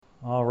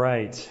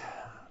right.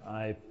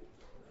 I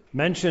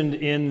mentioned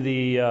in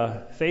the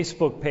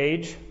Facebook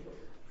page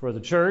for the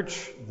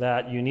church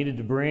that you needed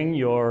to bring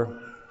your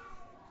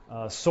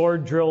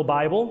sword drill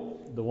Bible.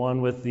 The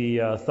one with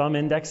the thumb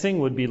indexing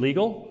would be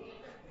legal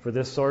for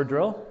this sword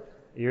drill.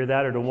 Either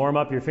that or to warm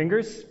up your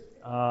fingers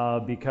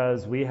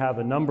because we have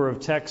a number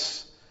of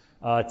texts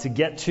to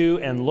get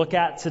to and look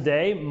at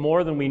today,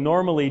 more than we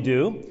normally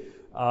do.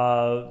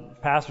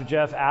 Pastor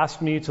Jeff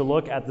asked me to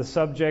look at the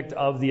subject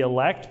of the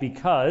elect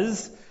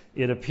because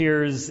it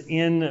appears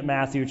in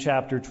Matthew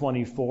chapter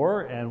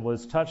 24 and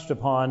was touched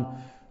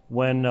upon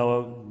when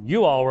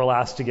you all were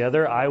last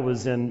together. I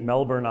was in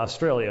Melbourne,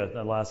 Australia,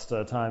 the last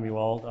time you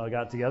all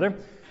got together.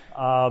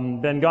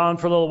 Been gone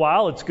for a little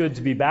while. It's good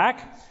to be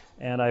back,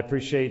 and I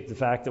appreciate the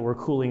fact that we're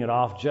cooling it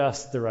off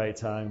just the right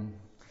time.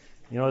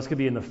 You know, it's going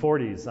to be in the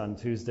 40s on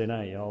Tuesday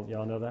night.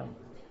 Y'all know that?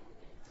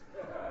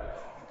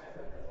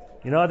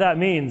 You know what that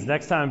means?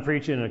 Next time I'm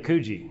preaching in a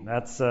Coogee.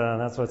 That's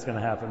what's going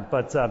to happen.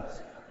 But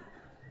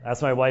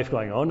that's my wife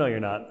going, oh, no, you're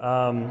not.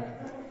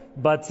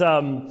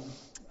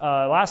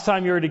 Last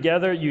time you were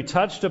together, you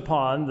touched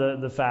upon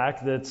the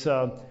fact that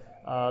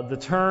the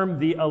term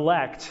the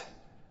elect,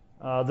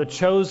 the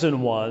chosen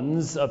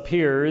ones,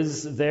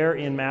 appears there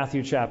in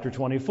Matthew chapter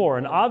 24.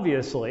 And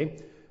obviously,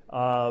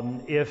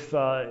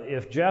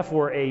 if Jeff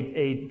were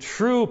a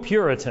true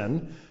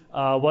Puritan,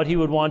 what he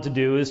would want to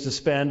do is to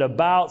spend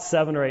about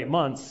 7 or 8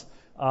 months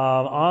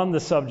on the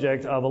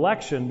subject of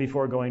election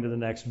before going to the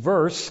next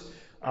verse.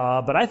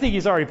 But I think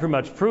he's already pretty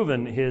much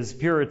proven his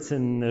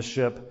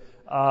Puritanism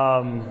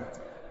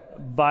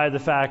by the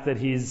fact that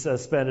he's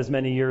spent as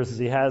many years as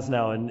he has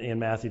now in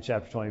Matthew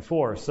chapter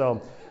 24.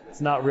 So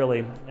it's not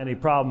really any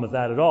problem with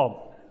that at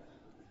all.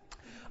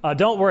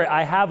 Don't worry,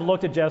 I have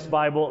looked at Jeff's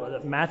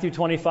Bible, Matthew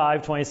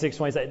 25, 26,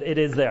 27, it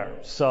is there.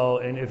 So,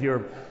 and if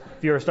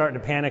you're starting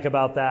to panic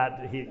about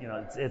that,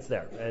 it's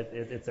there.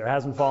 It's there. It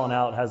hasn't fallen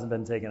out, hasn't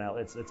been taken out.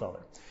 It's all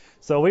there.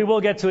 So we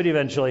will get to it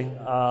eventually.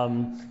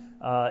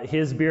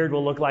 His beard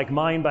will look like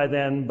mine by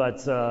then,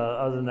 but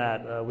other than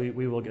that,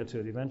 we will get to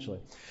it eventually.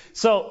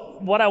 So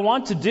what I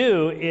want to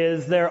do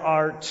is there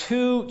are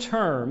two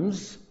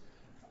terms,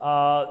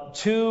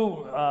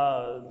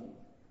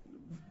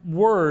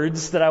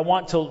 words that I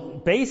want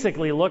to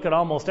basically look at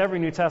almost every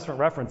New Testament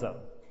reference of.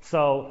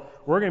 So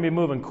we're going to be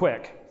moving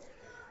quick.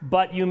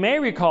 But you may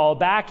recall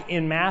back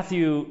in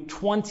Matthew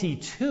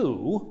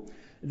 22,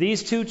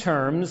 these two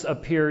terms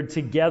appeared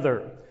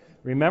together.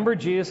 Remember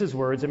Jesus'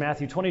 words in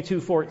Matthew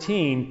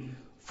 22:14,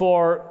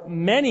 "For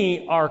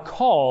many are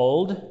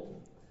called,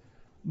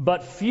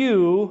 but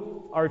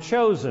few are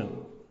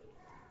chosen."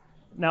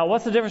 Now,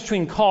 what's the difference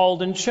between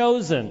called and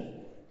chosen?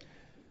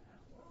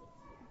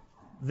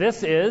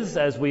 This is,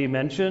 as we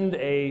mentioned,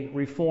 a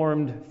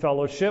Reformed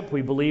fellowship.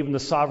 We believe in the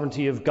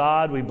sovereignty of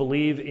God. We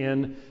believe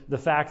in the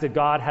fact that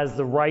God has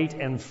the right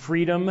and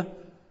freedom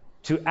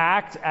to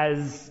act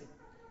as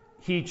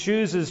He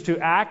chooses to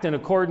act in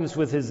accordance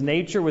with His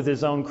nature, with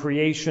His own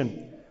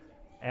creation.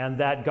 And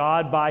that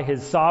God, by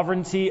His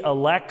sovereignty,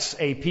 elects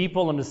a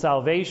people unto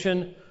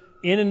salvation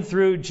in and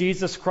through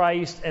Jesus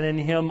Christ and in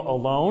Him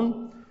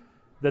alone.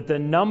 That the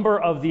number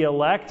of the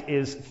elect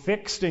is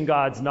fixed in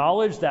God's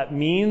knowledge. That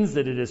means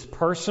that it is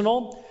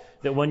personal.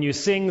 That when you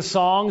sing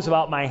songs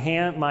about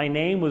my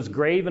name was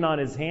graven on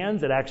His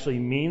hands, it actually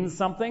means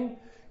something.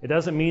 It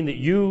doesn't mean that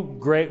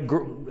you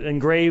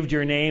engraved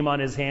your name on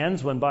His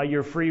hands when by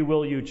your free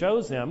will you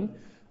chose Him.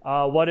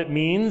 What it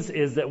means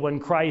is that when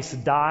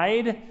Christ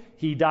died,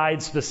 He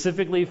died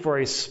specifically for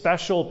a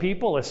special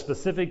people, a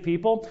specific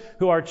people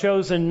who are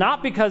chosen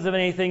not because of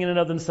anything in and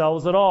of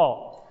themselves at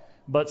all,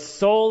 but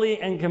solely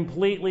and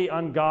completely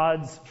on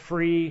God's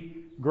free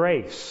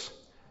grace.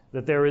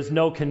 That there is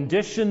no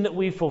condition that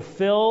we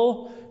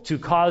fulfill to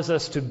cause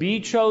us to be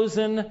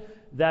chosen,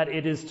 that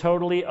it is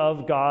totally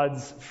of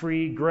God's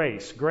free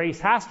grace. Grace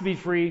has to be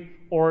free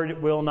or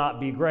it will not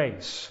be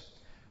grace.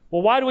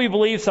 Well, why do we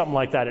believe something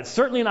like that? It's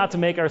certainly not to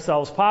make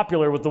ourselves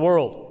popular with the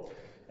world.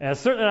 And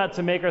it's certainly not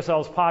to make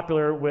ourselves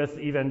popular with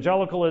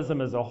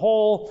evangelicalism as a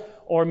whole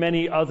or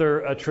many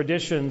other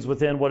traditions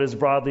within what is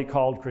broadly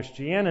called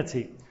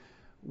Christianity.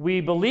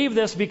 We believe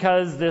this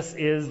because this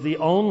is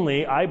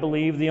I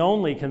believe, the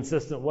only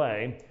consistent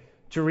way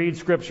to read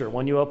Scripture.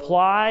 When you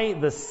apply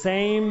the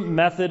same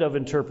method of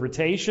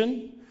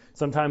interpretation,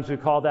 sometimes we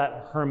call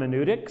that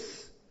hermeneutics.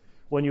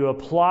 When you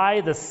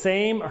apply the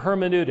same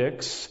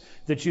hermeneutics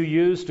that you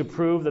use to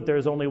prove that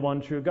there's only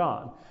one true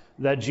God,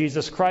 that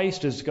Jesus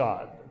Christ is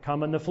God,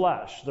 come in the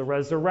flesh, the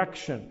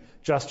resurrection,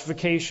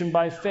 justification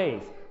by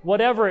faith,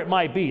 whatever it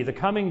might be, the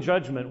coming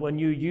judgment, when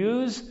you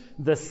use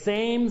the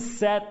same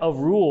set of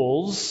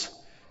rules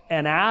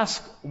and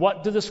ask,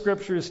 what do the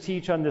Scriptures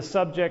teach on this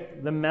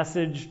subject, the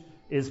message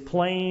is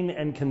plain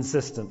and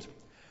consistent.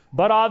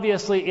 But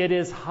obviously it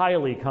is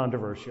highly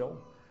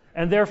controversial.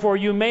 And therefore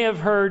you may have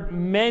heard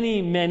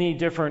many, many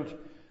different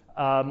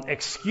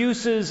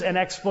excuses and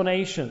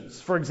explanations.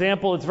 For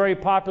example, it's very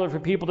popular for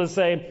people to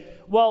say,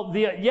 well,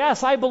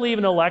 yes, I believe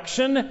in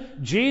election.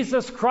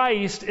 Jesus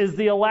Christ is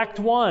the elect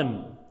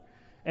one.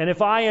 And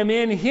if I am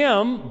in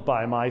him,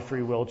 by my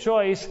free will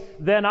choice,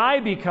 then I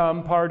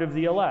become part of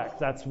the elect.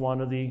 That's one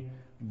of the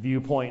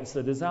viewpoints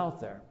that is out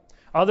there.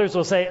 Others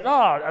will say,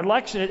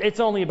 election,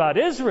 it's only about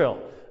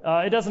Israel.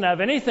 It doesn't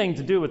have anything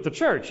to do with the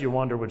church. You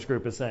wonder which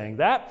group is saying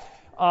that.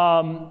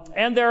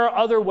 And there are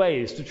other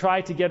ways to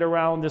try to get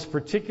around this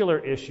particular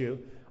issue.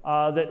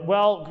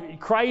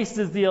 Christ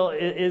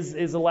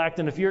is elect,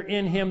 and if you're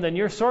in him, then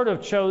you're sort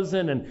of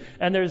chosen.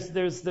 And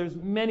there's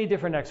many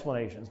different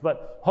explanations.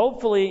 But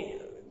hopefully,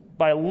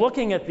 by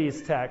looking at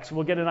these texts,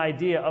 we'll get an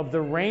idea of the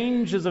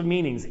ranges of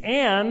meanings.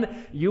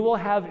 And you will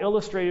have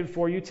illustrated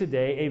for you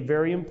today a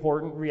very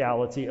important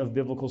reality of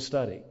biblical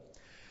study.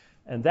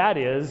 And that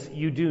is,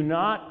 you do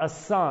not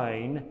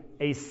assign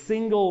a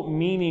single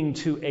meaning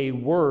to a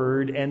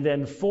word and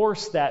then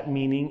force that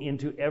meaning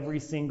into every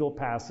single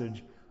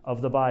passage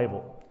of the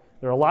Bible.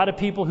 There are a lot of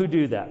people who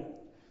do that.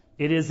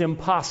 It is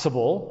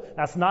impossible.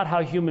 That's not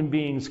how human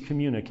beings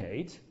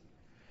communicate.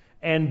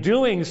 And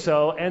doing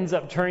so ends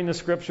up turning the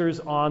Scriptures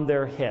on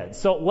their head.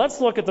 So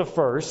let's look at the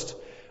first.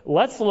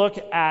 Let's look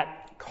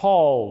at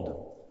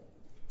called.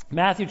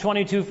 Matthew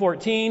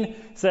 22:14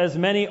 says,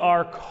 many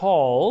are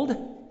called,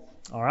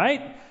 all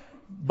right,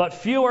 but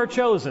few are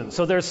chosen.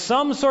 So there's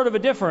some sort of a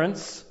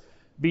difference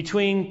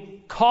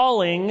between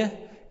calling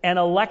and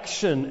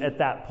election at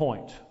that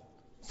point.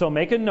 So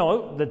make a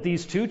note that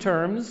these two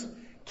terms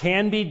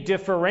can be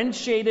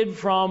differentiated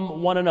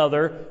from one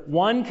another.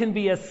 One can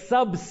be a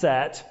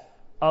subset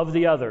of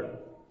the other.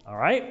 All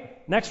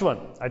right? Next one.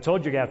 I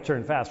told you have to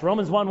turn fast.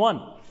 Romans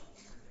 1:1.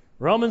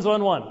 Romans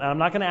 1:1. Now, I'm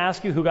not going to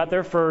ask you who got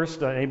there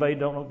first. Anybody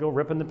don't go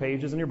ripping the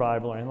pages in your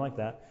Bible or anything like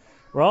that.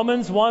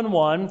 Romans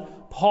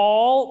 1:1.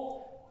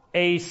 Paul,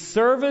 a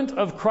servant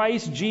of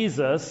Christ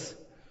Jesus,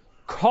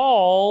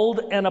 called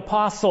an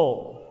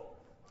apostle.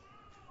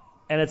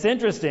 And it's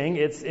interesting.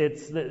 It's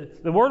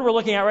the word we're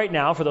looking at right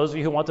now, for those of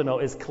you who want to know,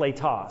 is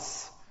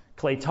kletos.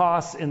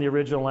 Kletos in the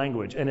original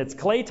language. And it's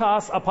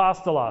kletos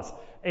apostolos,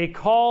 a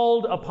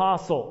called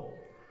apostle.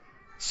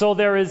 So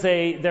there is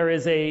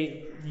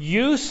a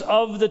use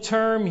of the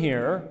term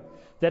here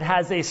that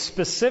has a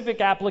specific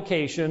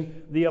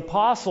application. The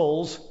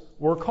apostles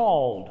were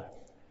called.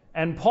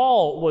 And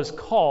Paul was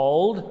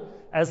called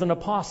as an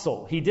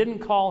apostle. He didn't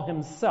call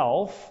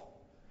himself.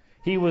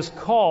 He was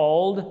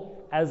called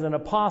as an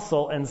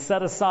apostle and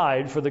set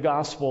aside for the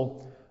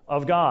gospel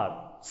of God.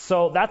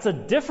 So that's a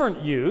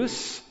different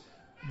use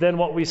than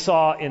what we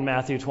saw in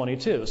Matthew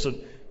 22. So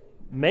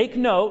make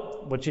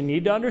note, what you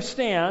need to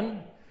understand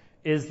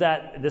is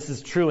that this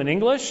is true in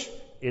English,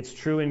 it's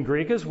true in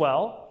Greek as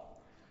well,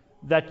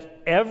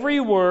 that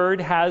every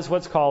word has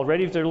what's called,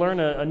 ready to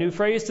learn a new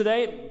phrase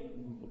today?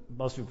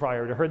 Most of you probably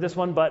already heard this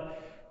one, but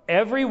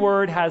every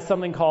word has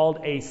something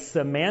called a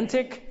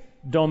semantic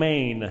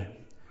domain.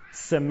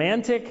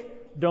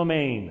 Semantic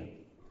domain.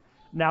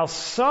 Now,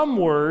 some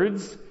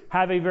words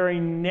have a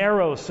very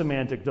narrow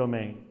semantic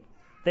domain.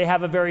 They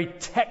have a very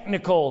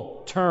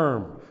technical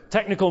term,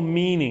 technical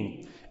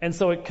meaning. And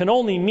so it can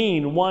only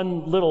mean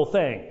one little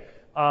thing.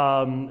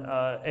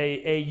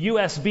 A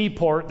USB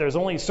port, there's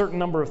only a certain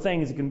number of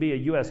things it can be a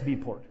USB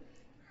port.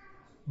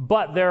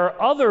 But there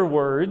are other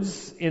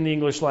words in the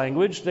English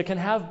language that can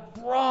have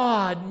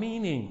broad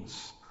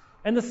meanings.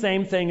 And the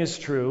same thing is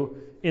true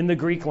in the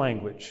Greek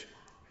language.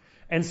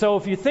 And so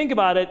if you think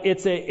about it,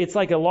 it's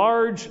like a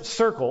large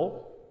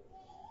circle.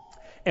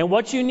 And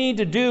what you need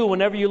to do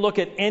whenever you look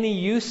at any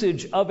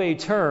usage of a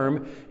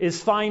term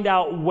is find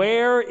out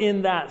where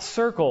in that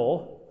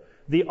circle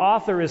the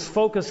author is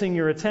focusing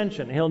your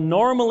attention. He'll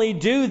normally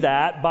do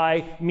that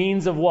by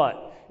means of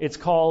what? It's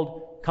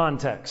called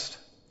context.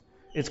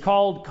 It's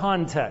called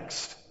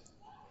context.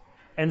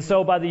 And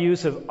so by the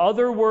use of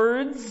other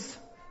words,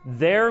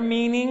 their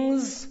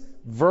meanings,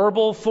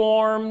 verbal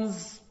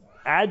forms,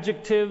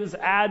 adjectives,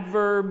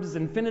 adverbs,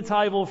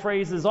 infinitival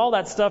phrases, all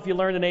that stuff you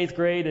learned in 8th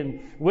grade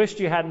and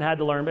wished you hadn't had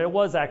to learn, but it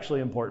was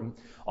actually important.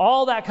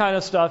 All that kind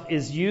of stuff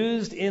is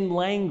used in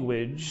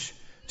language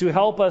to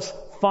help us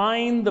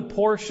find the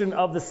portion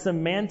of the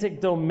semantic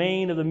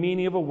domain of the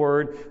meaning of a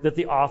word that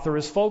the author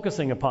is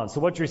focusing upon.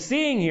 So what you're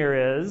seeing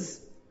here is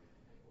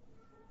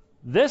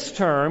this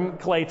term,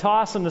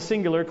 kletos in the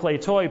singular,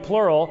 kletoi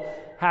plural,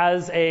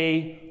 has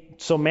a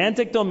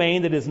semantic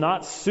domain that is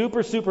not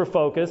super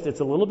focused. It's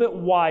a little bit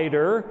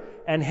wider,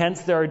 and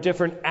hence there are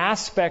different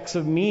aspects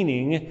of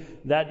meaning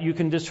that you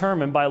can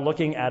determine by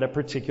looking at a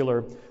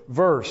particular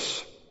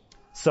verse.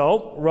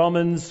 So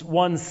Romans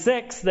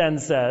 1:6 then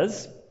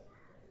says,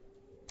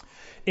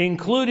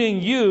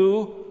 including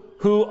you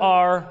who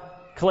are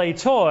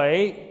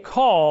kletoi,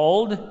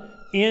 called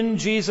in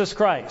Jesus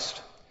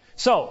Christ.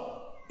 So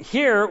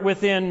here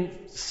within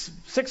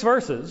 6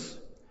 verses,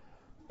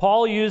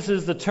 Paul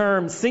uses the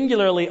term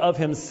singularly of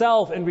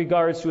himself in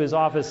regards to his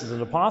office as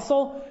an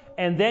apostle,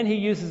 and then he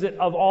uses it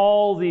of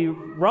all the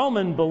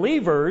Roman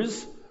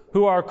believers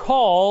who are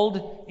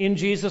called in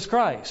Jesus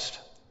Christ.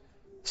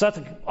 So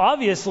that's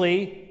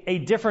obviously a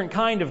different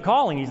kind of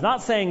calling. He's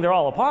not saying they're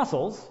all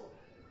apostles.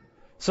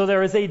 So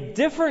there is a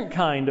different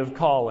kind of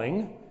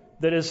calling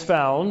that is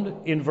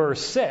found in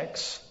verse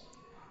 6.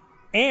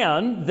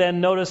 And then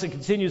notice it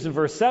continues in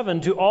verse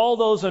 7, to all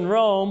those in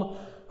Rome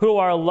who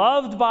are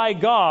loved by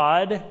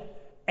God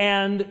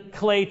and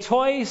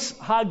kleitois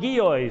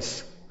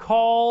hagios,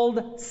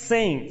 called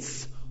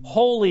saints,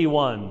 holy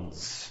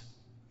ones.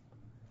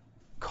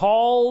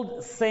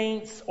 Called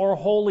saints or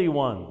holy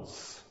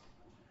ones.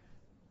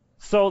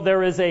 So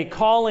there is a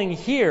calling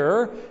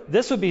here.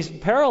 This would be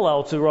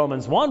parallel to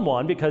Romans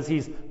 1:1 because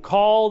he's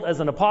called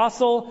as an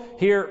apostle,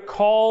 here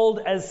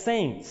called as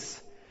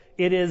saints.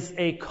 It is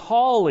a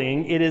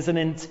calling, it is an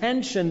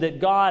intention that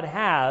God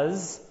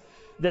has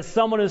that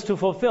someone is to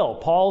fulfill.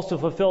 Paul's to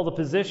fulfill the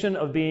position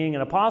of being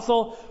an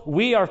apostle.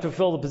 We are to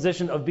fulfill the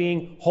position of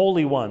being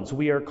holy ones.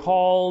 We are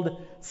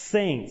called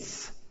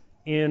saints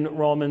in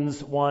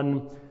Romans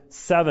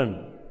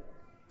 1:7.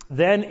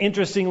 Then,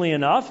 interestingly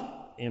enough,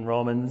 in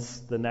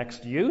Romans, the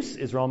next use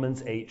is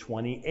Romans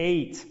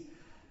 8:28.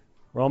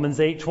 Romans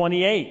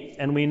 8:28.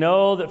 And we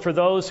know that for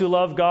those who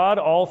love God,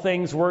 all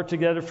things work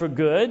together for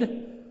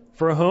good.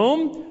 For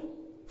whom?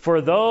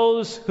 For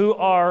those who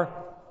are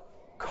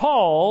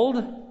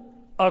called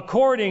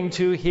according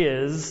to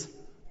His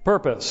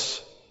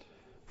purpose.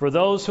 For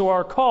those who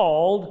are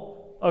called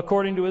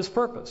according to His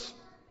purpose.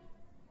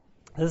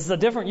 This is a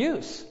different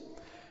use.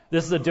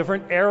 This is a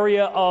different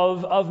area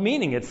of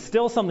meaning. It's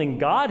still something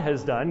God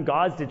has done.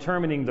 God's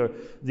determining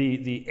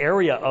the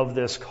area of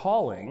this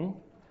calling.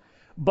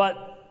 But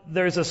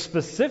there's a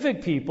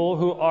specific people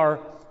who are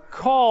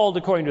called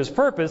according to His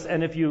purpose,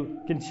 and if you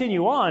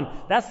continue on,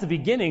 that's the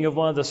beginning of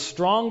one of the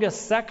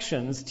strongest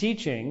sections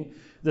teaching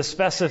the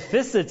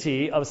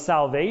specificity of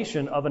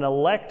salvation of an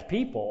elect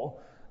people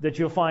that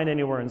you'll find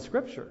anywhere in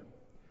Scripture.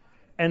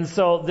 And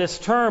so this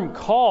term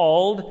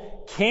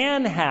called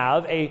can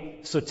have a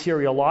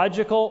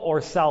soteriological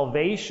or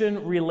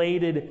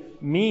salvation-related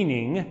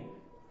meaning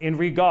in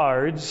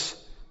regards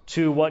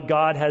to what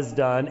God has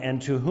done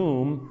and to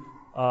whom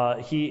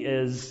He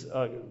is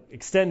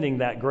extending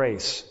that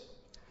grace.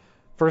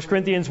 1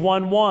 Corinthians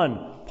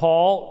 1:1,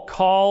 Paul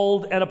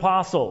called an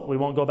apostle. We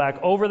won't go back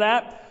over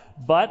that,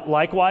 but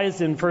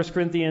likewise in 1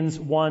 Corinthians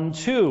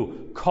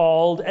 1:2,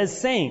 called as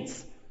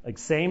saints. Like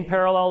same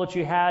parallel that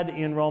you had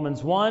in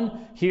Romans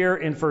 1, here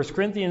in 1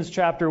 Corinthians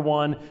chapter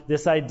 1,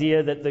 this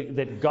idea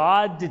that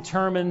God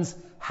determines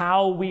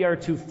how we are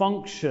to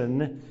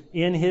function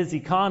in His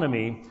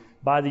economy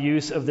by the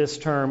use of this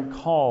term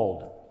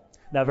called.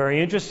 Now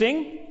very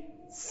interesting,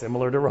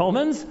 similar to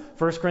Romans,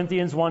 1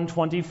 Corinthians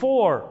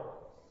 1:24.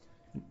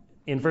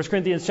 In 1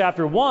 Corinthians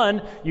chapter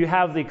 1, you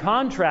have the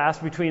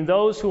contrast between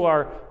those who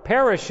are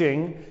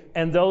perishing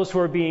and those who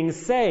are being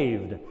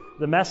saved.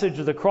 The message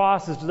of the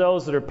cross is to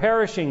those that are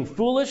perishing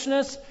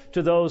foolishness,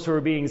 to those who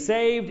are being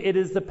saved, it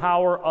is the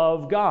power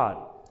of God.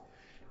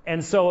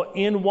 And so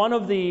in one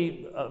of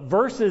the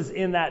verses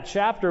in that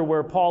chapter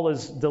where Paul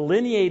is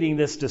delineating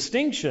this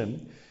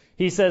distinction,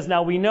 he says,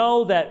 now we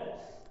know that,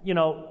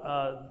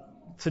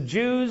 to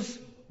Jews,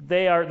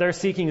 they're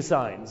seeking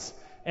signs.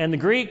 And the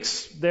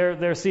Greeks,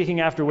 they're seeking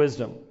after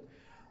wisdom.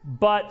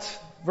 But,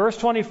 verse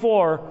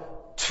 24,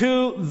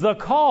 to the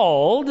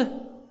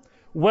called,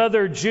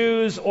 whether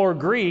Jews or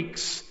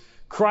Greeks,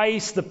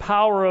 Christ, the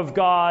power of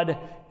God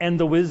and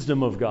the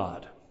wisdom of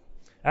God.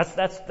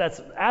 That's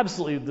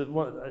absolutely,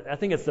 I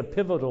think it's the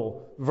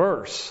pivotal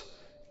verse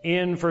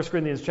in 1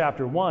 Corinthians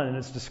chapter 1 in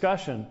its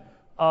discussion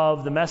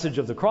of the message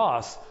of the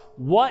cross.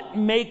 What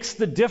makes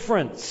the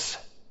difference?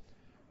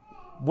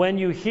 When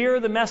you hear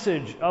the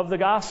message of the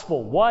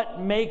gospel,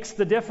 what makes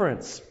the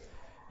difference?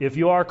 If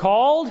you are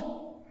called,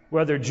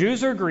 whether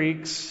Jews or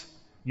Greeks,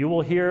 you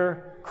will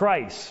hear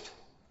Christ,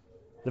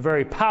 the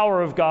very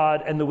power of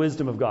God and the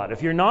wisdom of God.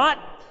 If you're not,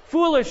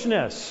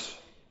 foolishness,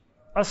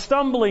 a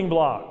stumbling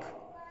block.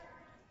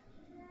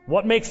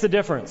 What makes the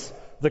difference?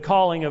 The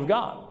calling of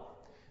God.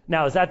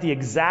 Now, is that the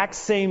exact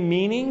same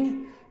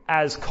meaning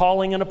as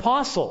calling an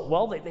apostle?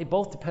 Well, they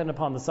both depend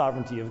upon the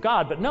sovereignty of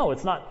God, but no,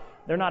 it's not.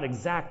 They're not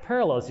exact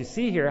parallels. You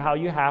see here how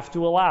you have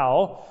to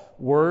allow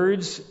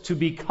words to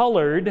be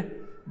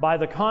colored by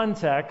the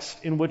context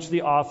in which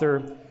the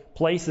author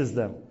places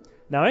them.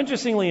 Now,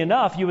 interestingly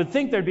enough, you would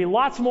think there'd be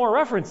lots more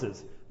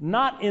references.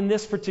 Not in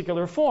this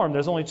particular form.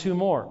 There's only two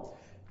more.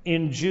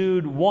 In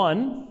Jude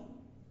 1,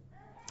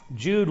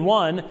 Jude,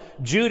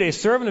 a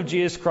servant of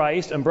Jesus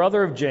Christ and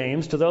brother of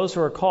James, to those who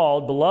are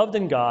called, beloved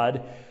in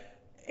God,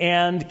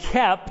 and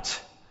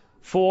kept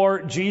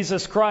for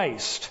Jesus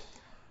Christ.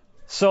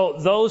 So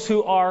those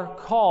who are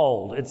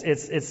called,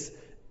 it's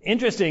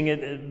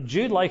interesting.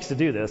 Jude likes to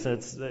do this.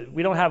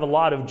 We don't have a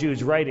lot of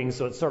Jude's writings,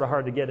 so it's sort of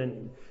hard to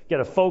get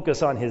a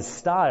focus on his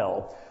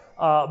style.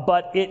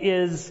 But it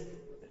is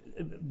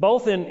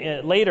both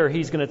later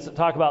he's going to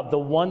talk about the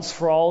once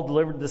for all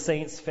delivered to the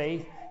saints'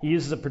 faith. He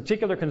uses a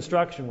particular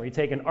construction where you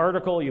take an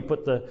article, you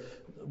put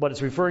what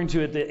it's referring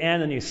to at the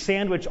end, and you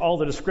sandwich all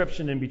the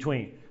description in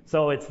between.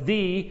 So it's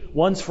the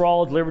once for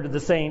all delivered to the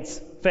saints'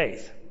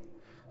 faith.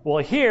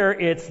 Well, here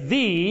it's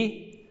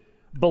the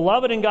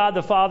beloved in God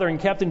the Father and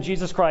kept in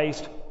Jesus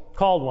Christ,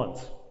 called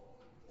ones.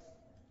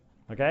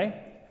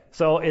 Okay?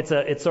 So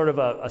it's sort of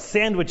a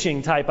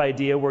sandwiching type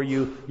idea where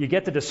you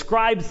get to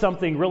describe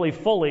something really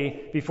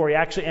fully before you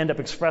actually end up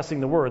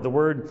expressing the word. The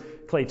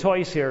word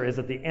kleitois here is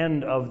at the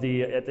end of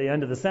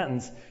the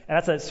sentence, and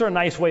that's a sort of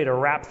nice way to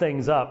wrap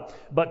things up.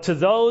 But to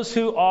those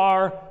who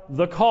are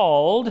the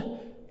called,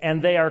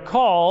 and they are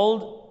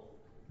called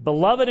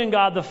beloved in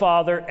God the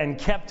Father and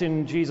kept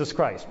in Jesus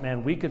Christ.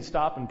 Man, we could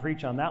stop and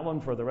preach on that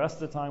one for the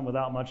rest of the time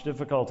without much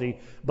difficulty,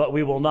 but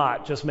we will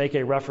not. Just make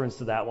a reference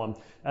to that one.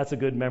 That's a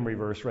good memory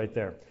verse right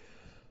there.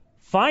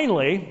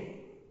 Finally,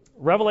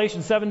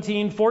 Revelation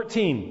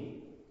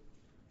 17:14.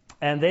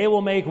 And they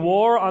will make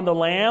war on the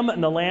Lamb,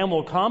 and the Lamb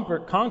will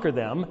conquer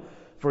them,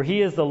 for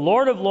he is the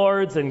Lord of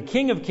lords and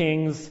King of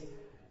kings.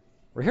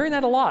 We're hearing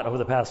that a lot over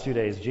the past few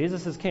days.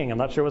 Jesus is king. I'm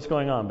not sure what's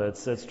going on, but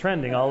it's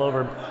trending all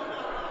over.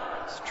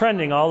 It's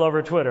trending all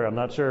over Twitter. I'm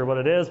not sure what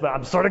it is, but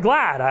I'm sort of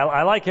glad.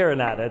 I like hearing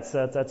that.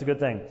 That's a good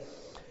thing.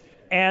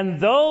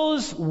 And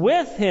those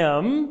with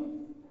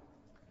him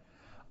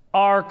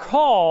are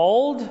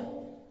called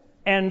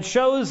and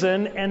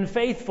chosen and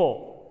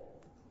faithful.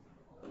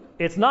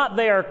 It's not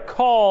they are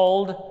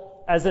called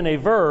as in a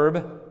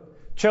verb,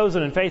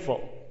 chosen and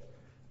faithful.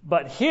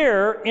 But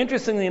here,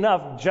 interestingly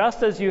enough,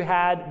 just as you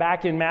had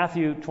back in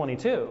Matthew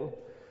 22,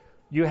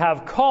 you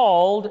have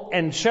called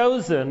and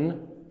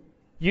chosen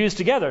used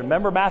together.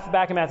 Remember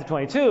back in Matthew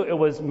 22, it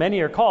was many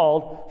are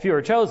called, few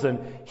are chosen.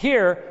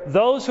 Here,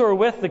 those who are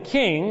with the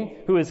King,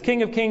 who is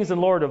King of kings and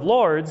Lord of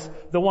lords,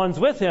 the ones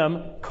with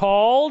him,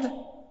 called,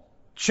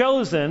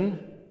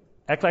 chosen,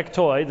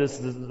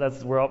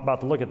 eklektoi, we're about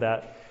to look at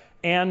that,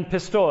 and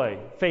pistoi,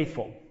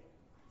 faithful.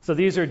 So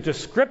these are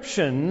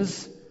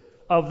descriptions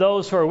of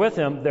those who are with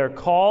him. They're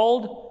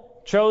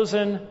called,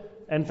 chosen,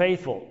 and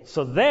faithful.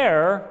 So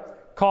there,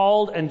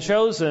 called and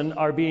chosen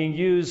are being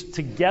used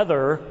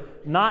together,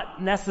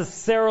 not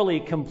necessarily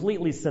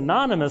completely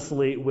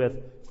synonymously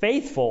with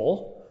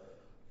faithful,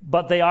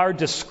 but they are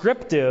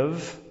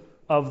descriptive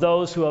of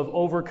those who have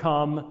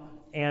overcome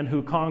and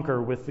who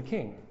conquer with the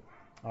King.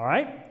 All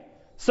right?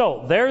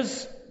 So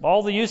there's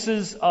all the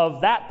uses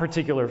of that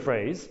particular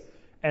phrase.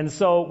 And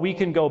so we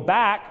can go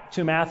back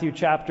to Matthew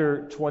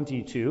chapter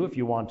 22 if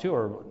you want to,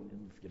 or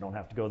you don't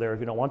have to go there if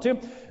you don't want to.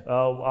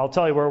 I'll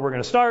tell you where we're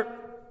going to start.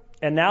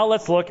 And now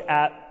let's look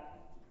at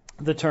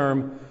the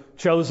term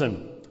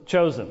chosen.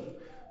 Chosen.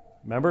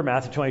 Remember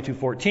Matthew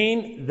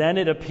 22:14. Then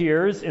it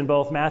appears in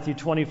both Matthew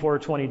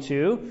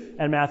 24:22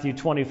 and Matthew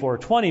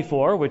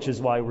 24:24, which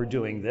is why we're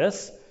doing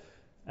this.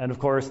 And of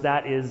course,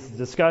 that is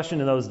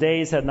discussion in those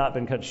days had not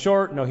been cut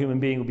short. No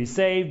human being will be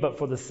saved, but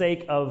for the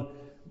sake of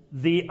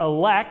the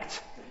elect.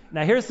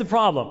 Now, here's the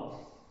problem.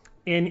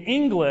 In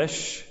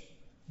English,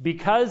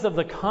 because of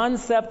the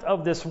concept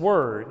of this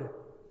word,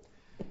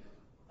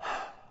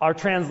 our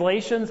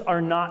translations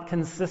are not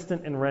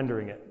consistent in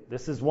rendering it.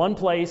 This is one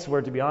place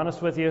where, to be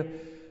honest with you,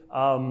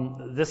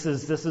 this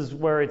is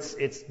where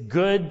it's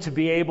good to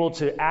be able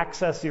to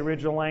access the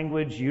original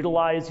language,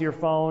 utilize your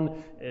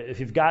phone. If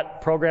you've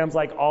got programs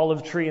like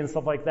Olive Tree and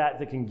stuff like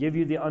that can give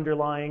you the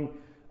underlying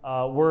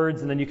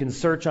words, and then you can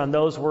search on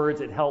those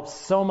words, it helps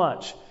so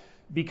much.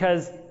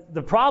 Because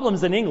the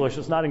problem's in English,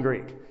 it's not in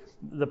Greek.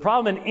 The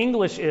problem in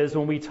English is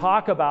when we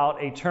talk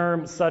about a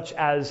term such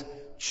as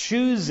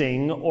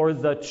choosing or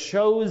the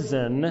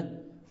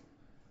chosen,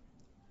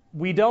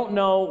 we don't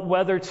know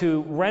whether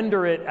to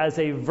render it as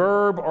a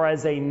verb or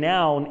as a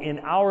noun in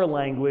our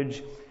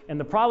language. And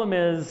the problem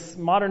is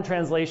modern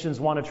translations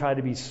want to try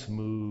to be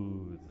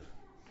smooth.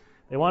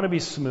 They want to be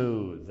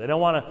smooth. They don't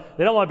want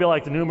to be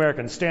like the New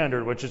American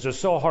Standard, which is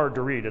just so hard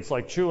to read. It's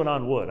like chewing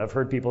on wood. I've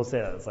heard people say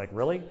that. It's like,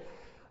 really?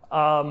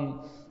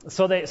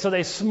 So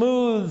they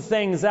smooth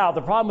things out.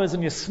 The problem is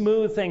when you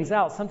smooth things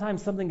out,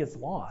 sometimes something gets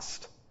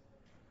lost.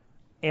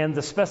 And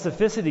the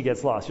specificity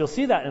gets lost. You'll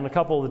see that in a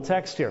couple of the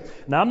texts here.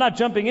 Now, I'm not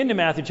jumping into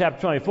Matthew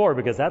chapter 24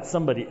 because that's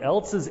somebody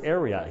else's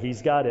area.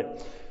 He's got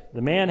it.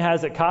 The man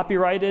has it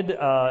copyrighted.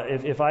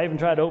 If I even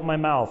try to open my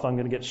mouth, I'm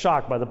going to get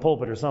shocked by the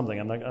pulpit or something.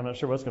 I'm not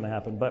sure what's going to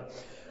happen. But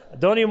I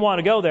don't even want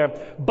to go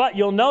there. But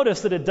you'll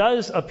notice that it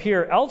does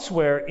appear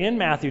elsewhere in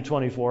Matthew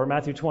 24,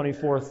 Matthew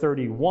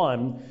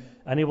 24:31.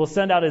 And he will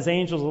send out his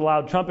angels with a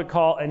loud trumpet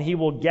call, and he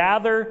will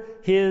gather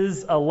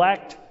his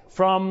elect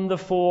from the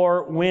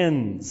four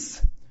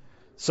winds.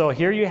 So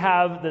here you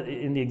have,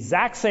 in the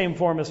exact same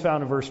form as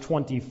found in verse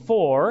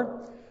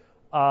 24,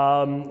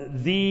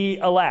 the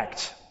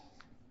elect.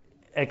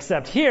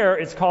 Except here,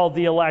 it's called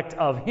the elect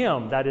of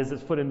him. That is,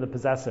 it's put in the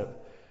possessive.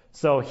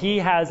 So he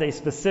has a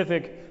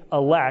specific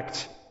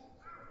elect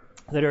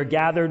that are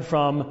gathered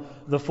from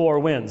the four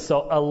winds.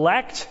 So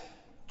elect,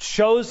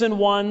 chosen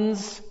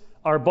ones,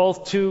 are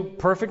both two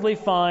perfectly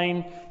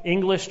fine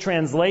English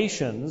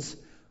translations.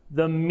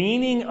 The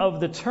meaning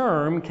of the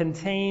term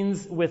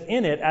contains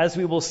within it, as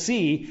we will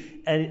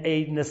see,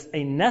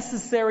 a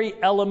necessary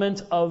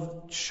element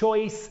of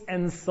choice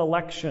and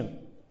selection.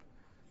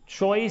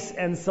 Choice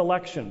and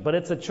selection. But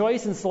it's a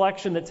choice and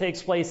selection that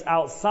takes place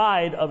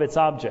outside of its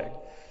object.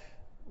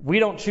 We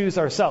don't choose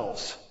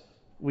ourselves.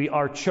 We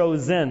are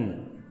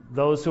chosen.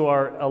 Those who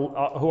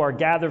are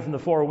gathered from the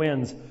four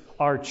winds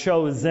are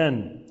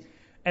chosen.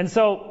 And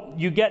so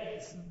you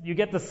get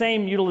the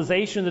same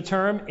utilization of the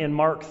term in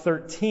Mark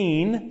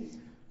 13,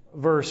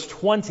 verse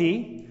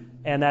 20,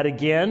 and that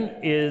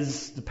again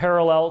is the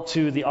parallel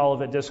to the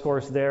Olivet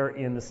Discourse there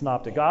in the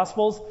Synoptic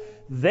Gospels.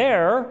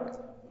 There,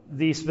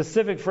 the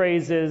specific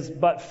phrase is,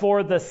 "But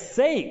for the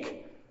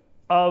sake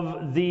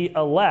of the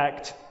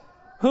elect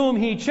whom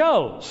he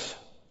chose,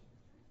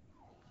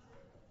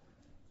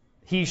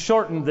 he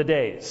shortened the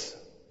days."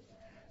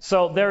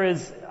 So there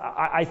is,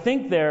 I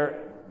think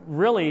there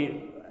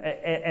really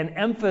an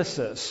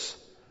emphasis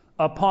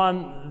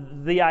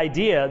upon the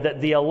idea that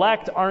the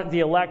elect aren't the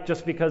elect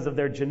just because of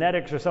their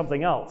genetics or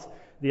something else.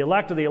 The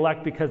elect are the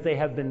elect because they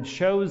have been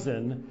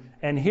chosen,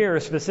 and here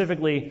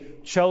specifically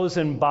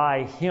chosen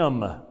by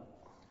Him.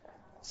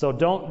 So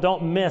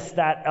don't miss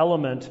that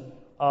element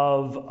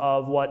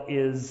of what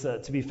is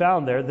to be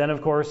found there. Then,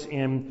 of course,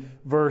 in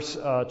verse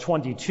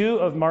 22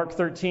 of Mark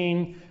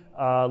 13,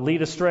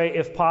 lead astray,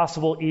 if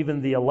possible,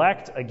 even the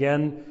elect.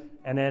 Again,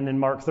 and then in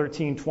Mark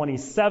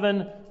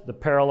 13:27, the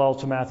parallel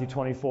to Matthew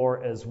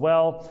 24 as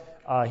well.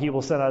 He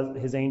will send out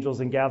his angels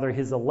and gather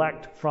his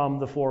elect from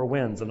the four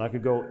winds. And I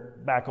could go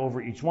back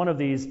over each one of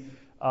these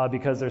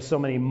because there's so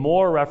many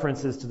more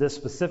references to this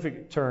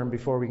specific term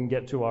before we can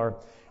get to our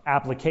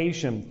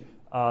application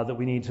that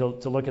we need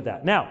to look at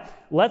that. Now,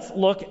 let's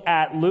look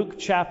at Luke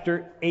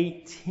chapter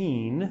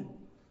 18,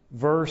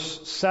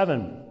 verse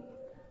 7.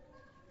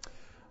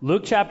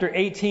 Luke chapter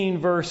 18,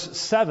 verse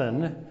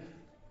 7,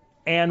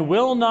 "And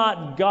will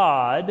not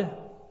God,"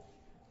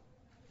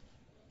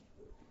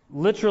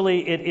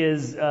 literally it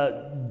is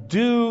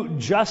 "do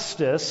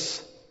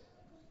justice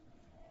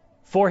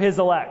for his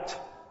elect,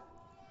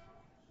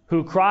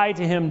 who cry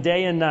to him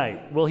day and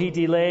night. Will he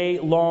delay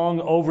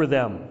long over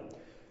them?"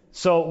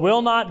 So,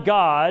 will not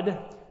God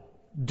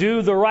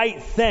do the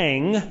right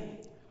thing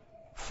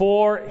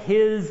for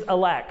his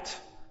elect?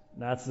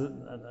 That's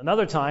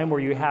another time where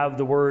you have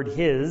the word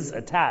his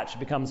attached,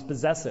 becomes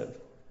possessive.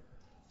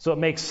 So it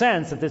makes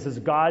sense that this is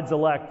God's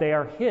elect. They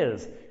are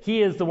his.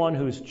 He is the one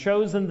who's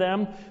chosen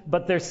them,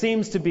 but there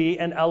seems to be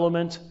an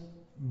element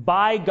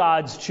by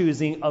God's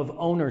choosing of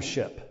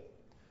ownership.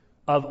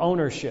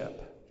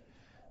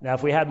 Now,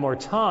 if we had more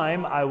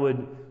time, I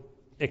would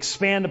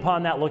expand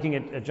upon that looking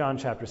at John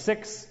chapter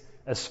 6,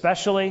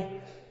 especially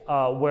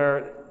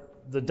where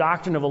the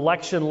doctrine of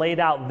election laid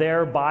out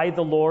there by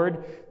the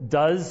Lord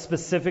does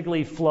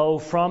specifically flow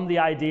from the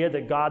idea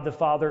that God the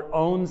Father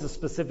owns a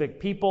specific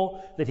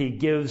people that he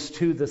gives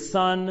to the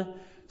Son,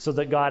 so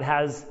that God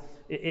has...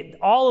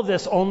 all of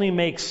this only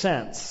makes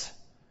sense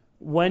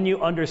when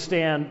you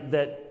understand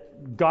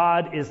that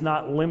God is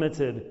not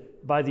limited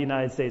by the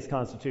United States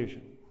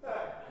Constitution.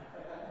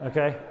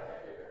 Okay?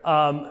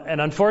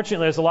 And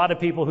unfortunately, there's a lot of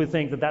people who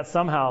think that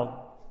somehow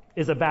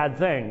is a bad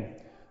thing.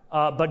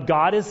 But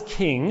God is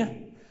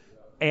king,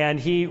 and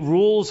he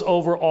rules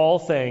over all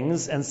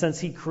things, and since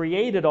he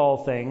created all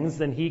things,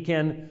 then he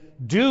can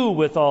do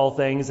with all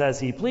things as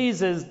he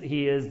pleases.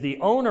 He is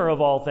the owner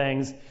of all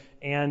things,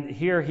 and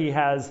here he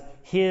has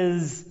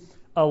his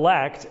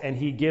elect, and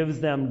he gives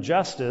them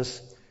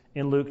justice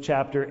in Luke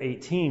chapter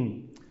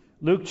 18.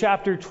 Luke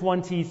chapter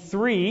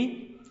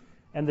 23,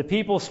 "And the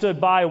people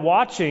stood by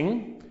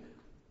watching."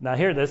 Now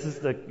here, this is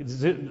the...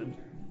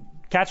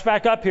 catch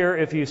back up here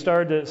if you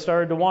started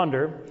to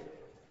wander.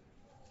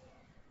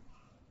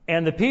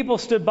 "And the people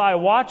stood by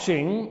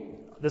watching,"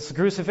 this is the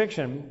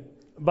crucifixion,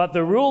 "but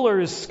the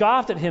rulers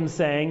scoffed at him,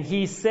 saying,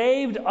 'He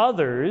saved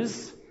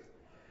others.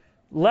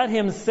 Let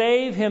him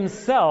save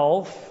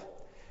himself,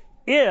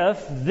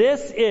 if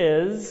this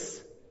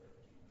is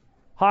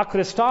ha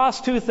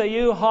Christos tou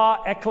theou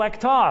ha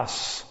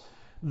eklektos,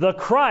 the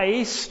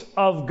Christ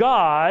of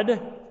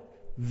God,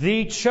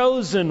 the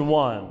chosen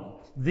one,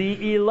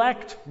 the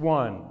elect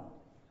one.'"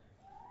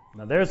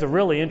 Now there's a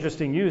really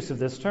interesting use of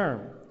this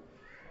term.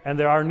 And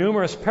there are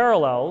numerous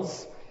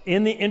parallels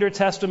in the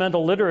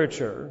intertestamental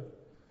literature,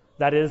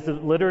 that is, the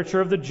literature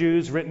of the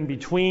Jews written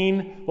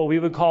between what we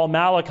would call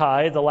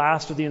Malachi, the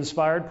last of the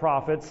inspired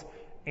prophets,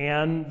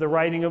 and the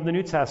writing of the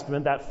New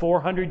Testament, that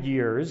 400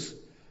 years.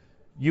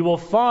 You will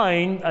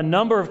find a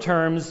number of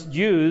terms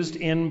used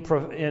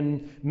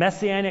in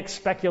messianic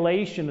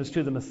speculation as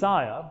to the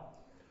Messiah,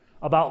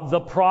 about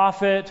the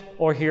prophet,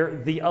 or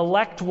here, the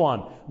elect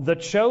one, the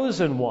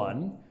chosen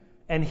one.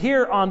 And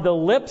here on the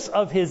lips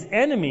of his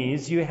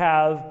enemies, you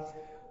have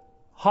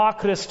ha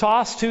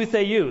Christos tou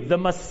theou, the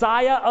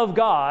Messiah of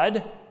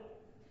God,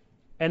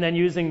 and then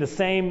using the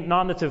same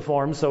nominative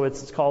form, so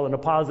it's called in a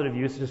positive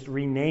use, just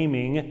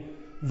renaming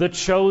the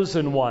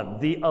chosen one,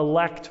 the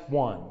elect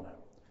one.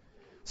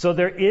 So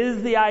there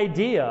is the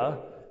idea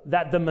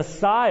that the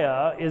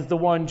Messiah is the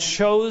one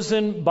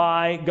chosen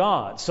by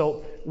God.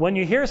 So when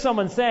you hear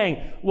someone saying,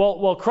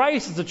 well,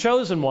 Christ is the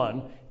chosen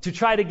one, to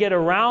try to get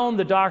around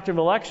the doctrine of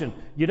election,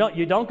 you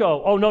don't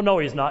go, "Oh, no,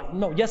 he's not."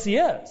 No, yes, he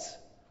is.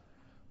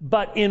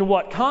 But in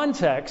what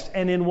context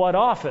and in what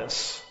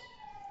office?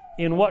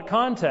 In what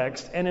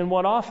context and in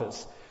what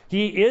office?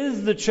 He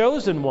is the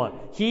chosen one.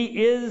 He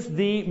is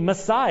the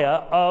Messiah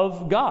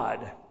of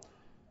God.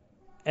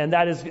 And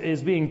that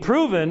is being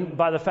proven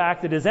by the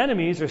fact that his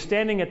enemies are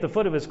standing at the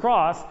foot of his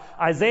cross.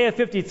 Isaiah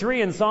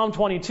 53 and Psalm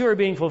 22 are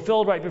being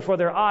fulfilled right before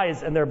their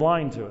eyes, and they're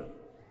blind to it.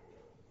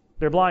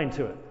 They're blind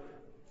to it.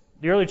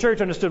 The early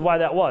church understood why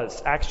that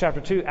was. Acts chapter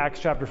 2,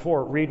 Acts chapter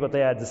 4, read what they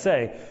had to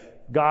say.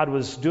 God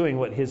was doing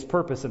what his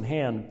purpose in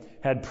hand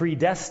had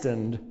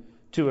predestined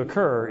to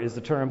occur, is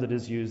the term that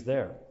is used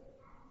there.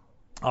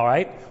 All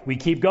right, we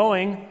keep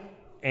going.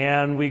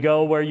 And we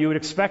go where you would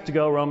expect to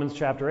go, Romans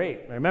chapter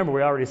 8. Remember,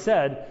 we already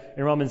said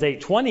in Romans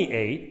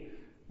 8:28,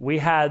 we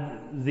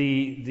had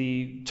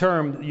the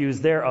term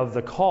used there of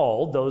the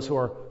called, those who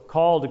are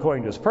called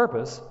according to his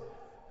purpose.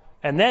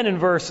 And then in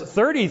verse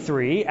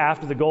 33,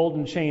 after the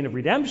golden chain of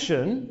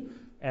redemption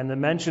and the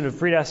mention of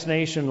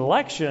predestination and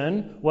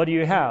election, what do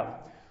you have?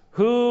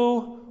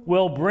 Who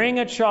will bring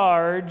a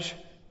charge,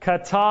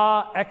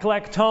 kata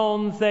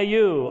eklekton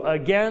theou,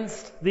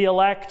 against the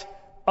elect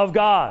of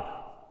God?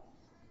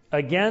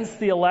 Against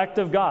the elect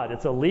of God.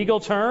 It's a legal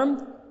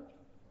term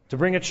to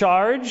bring a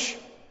charge,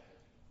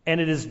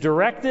 and it is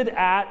directed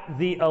at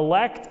the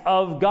elect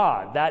of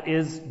God. That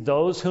is,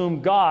 those whom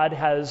God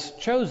has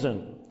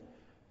chosen.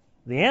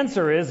 The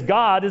answer is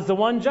God is the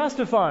one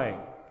justifying.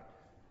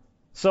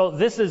 So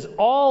this is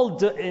all,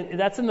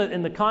 that's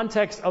in the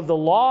context of the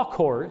law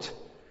court.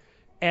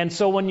 And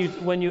so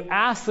when you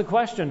ask the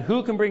question,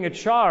 who can bring a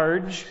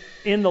charge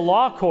in the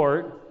law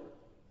court,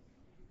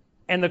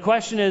 and the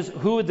question is,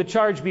 who would the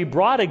charge be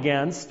brought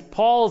against?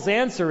 Paul's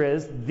answer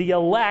is, the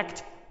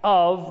elect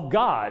of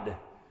God.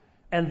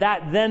 And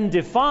that then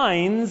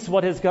defines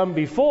what has come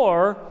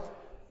before.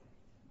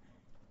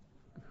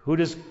 Who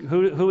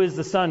is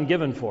the Son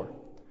given for?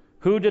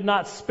 Who did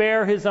not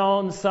spare his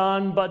own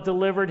Son, but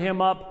delivered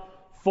him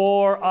up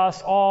for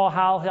us all?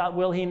 How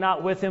will he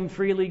not with him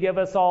freely give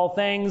us all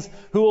things?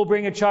 Who will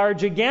bring a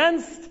charge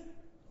against?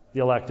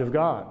 The elect of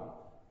God.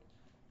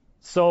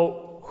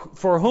 So,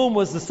 for whom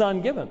was the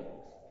Son given?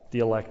 The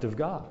elect of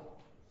God.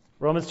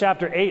 Romans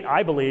chapter 8,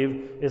 I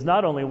believe, is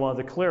not only one of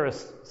the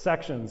clearest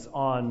sections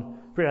on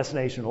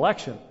predestination and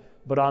election,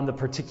 but on the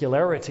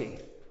particularity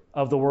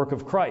of the work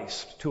of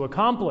Christ to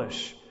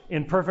accomplish,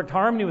 in perfect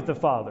harmony with the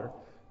Father,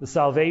 the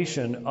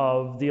salvation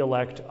of the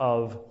elect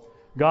of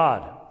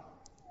God.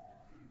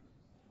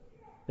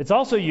 It's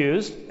also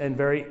used, and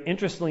very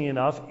interestingly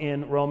enough,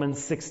 in Romans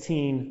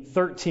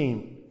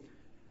 16:13.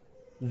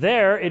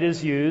 There it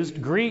is used,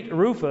 greet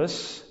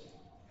Rufus,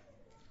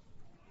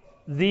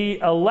 the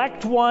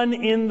elect one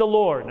in the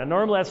Lord. Now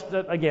normally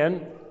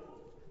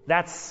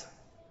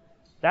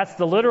that's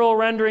the literal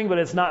rendering, but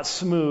it's not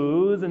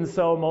smooth, and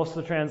so most of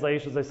the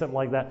translations say something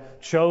like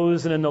that,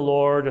 chosen in the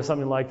Lord or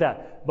something like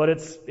that. But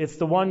it's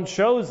the one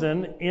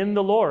chosen in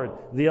the Lord,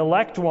 the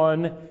elect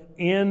one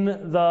in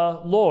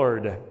the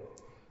Lord.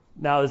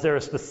 Now, is there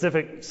a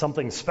specific,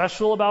 something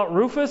special about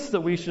Rufus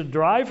that we should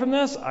derive from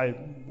this?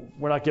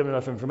 We're not given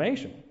enough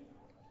information.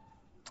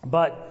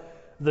 But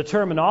the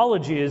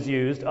terminology is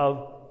used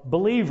of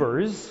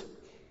believers,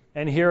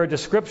 and here a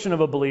description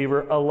of a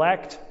believer,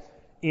 elect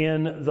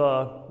in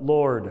the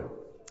Lord.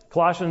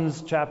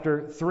 Colossians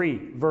chapter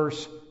 3,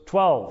 verse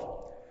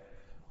 12.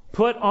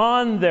 Put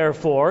on,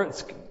 therefore,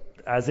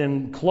 as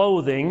in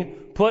clothing,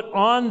 put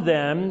on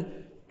them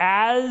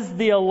as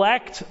the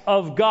elect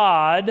of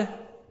God,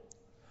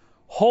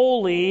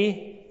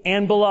 holy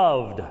and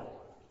beloved.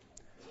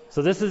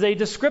 So this is a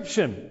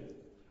description.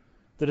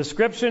 The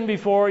description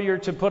before you're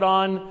to put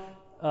on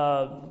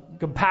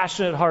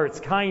compassionate hearts,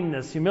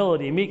 kindness,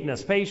 humility,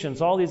 meekness,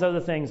 patience, all these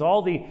other things,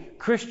 all the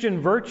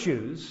Christian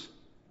virtues.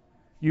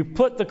 You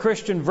put the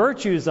Christian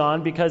virtues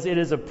on because it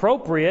is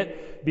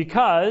appropriate,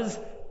 because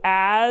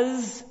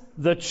as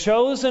the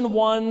chosen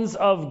ones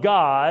of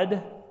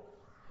God,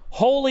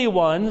 holy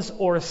ones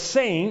or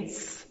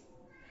saints,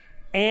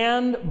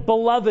 and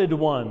beloved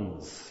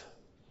ones.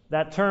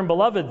 That term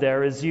beloved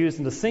there is used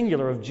in the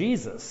singular of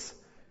Jesus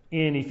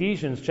in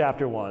Ephesians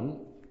chapter 1,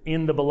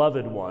 in the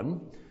beloved one.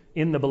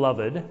 In the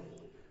beloved.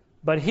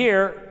 But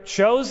here,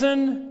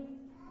 chosen,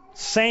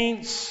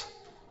 saints,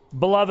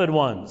 beloved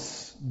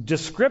ones.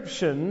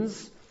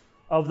 Descriptions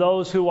of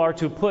those who are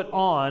to put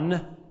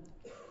on.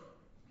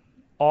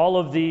 All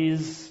of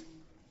these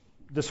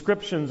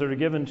descriptions are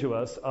given to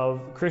us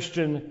of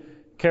Christian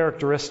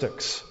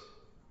characteristics.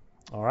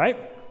 All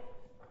right?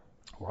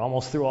 We're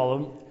almost through all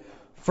of them.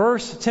 1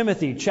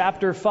 Timothy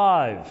chapter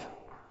 5.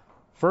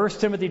 1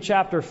 Timothy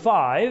chapter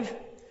 5,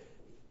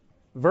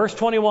 verse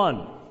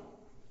 21.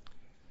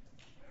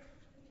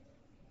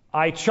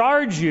 I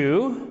charge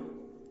you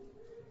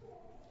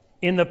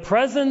in the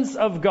presence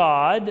of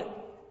God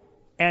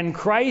and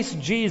Christ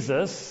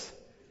Jesus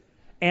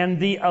and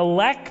the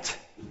elect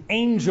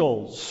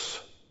angels.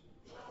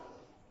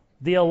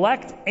 The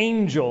elect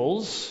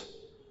angels,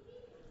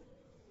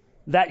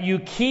 that you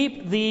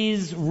keep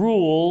these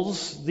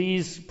rules,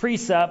 these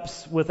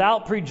precepts,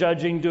 without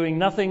prejudging, doing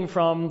nothing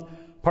from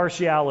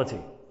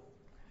partiality.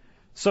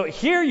 So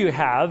here you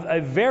have a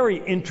very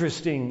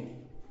interesting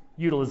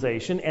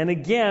utilization, and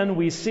again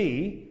we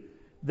see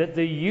that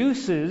the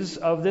uses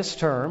of this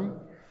term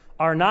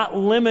are not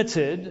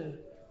limited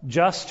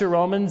just to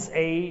Romans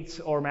 8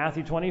 or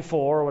Matthew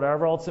 24 or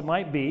whatever else it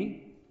might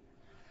be.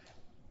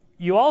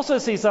 You also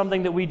see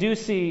something that we do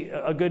see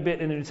a good bit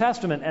in the New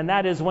Testament, and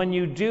that is when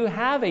you do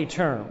have a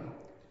term,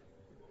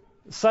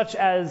 such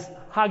as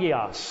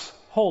hagios,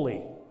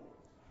 holy,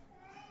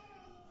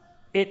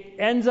 it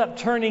ends up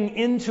turning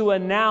into a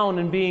noun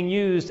and being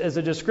used as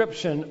a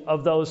description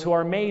of those who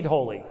are made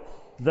holy,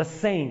 the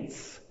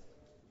saints.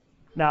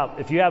 Now,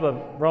 if you have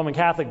a Roman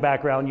Catholic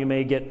background, you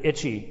may get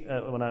itchy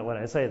when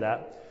I say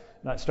that.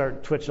 Might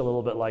start twitch a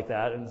little bit like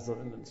that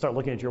and start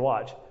looking at your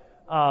watch.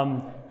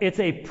 It's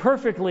a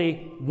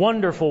perfectly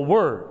wonderful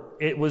word.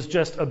 It was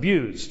just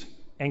abused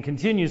and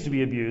continues to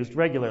be abused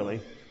regularly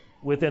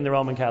within the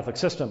Roman Catholic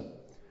system.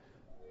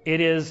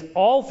 It is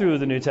all through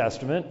the New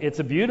Testament. It's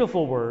a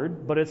beautiful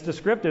word, but it's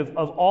descriptive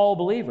of all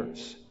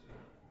believers.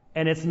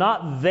 And it's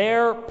not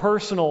their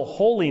personal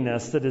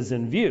holiness that is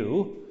in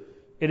view.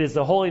 It is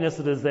the holiness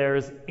that is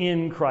theirs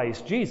in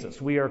Christ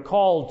Jesus. We are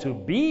called to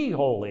be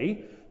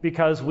holy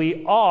because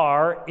we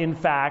are, in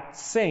fact,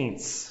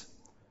 saints.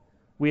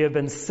 We have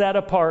been set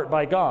apart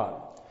by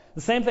God.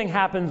 The same thing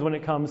happens when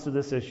it comes to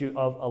this issue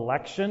of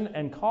election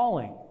and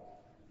calling.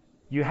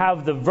 You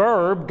have the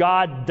verb,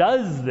 God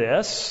does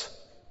this,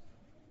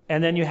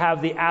 and then you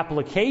have the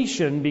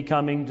application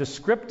becoming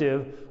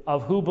descriptive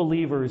of who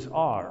believers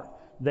are.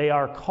 They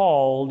are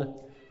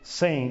called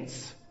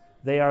saints.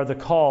 They are the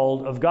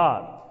called of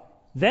God.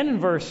 Then in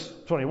verse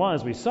 21,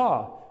 as we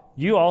saw,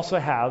 you also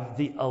have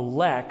the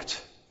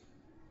elect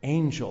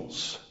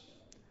angels.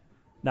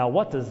 Now,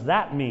 what does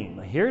that mean?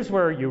 Here's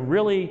where you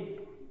really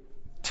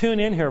tune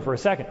in here for a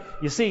second.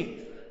 You see,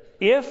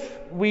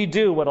 if we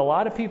do what a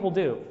lot of people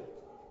do,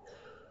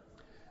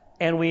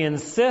 and we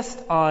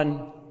insist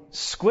on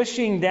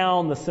squishing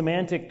down the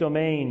semantic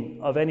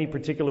domain of any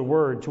particular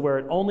word to where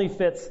it only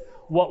fits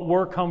what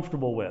we're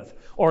comfortable with.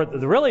 Or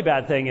the really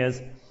bad thing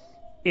is,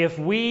 if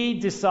we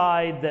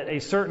decide that a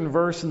certain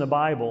verse in the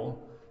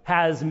Bible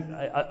has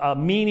a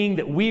meaning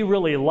that we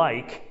really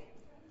like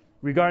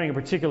regarding a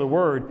particular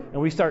word,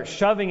 and we start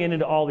shoving it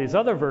into all these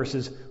other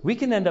verses, we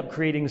can end up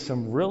creating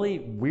some really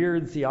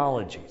weird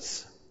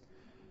theologies.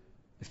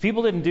 If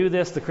people didn't do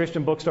this, the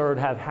Christian bookstore would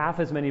have half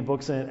as many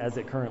books in it as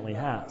it currently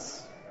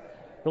has.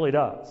 It really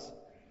does.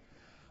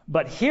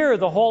 But here,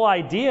 the whole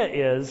idea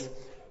is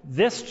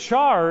this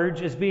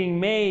charge is being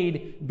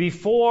made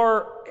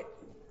before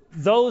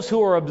those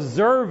who are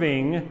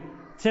observing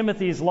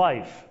Timothy's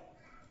life.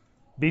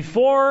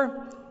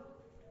 Before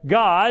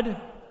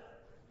God,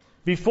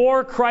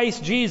 before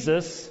Christ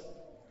Jesus,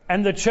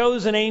 and the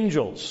chosen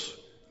angels.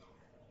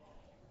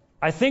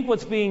 I think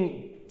what's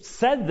being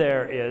said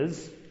there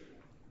is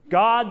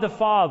God the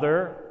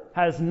Father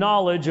has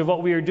knowledge of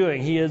what we are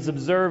doing. He is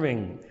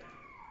observing.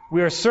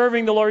 We are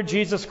serving the Lord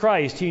Jesus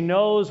Christ. He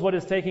knows what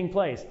is taking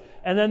place.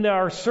 And then there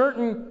are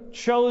certain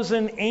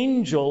chosen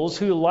angels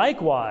who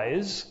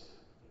likewise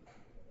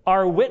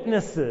are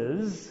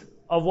witnesses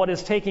of what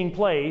is taking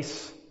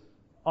place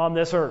on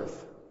this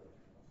earth.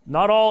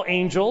 Not all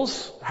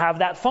angels have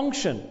that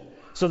function.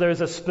 So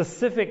there's a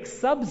specific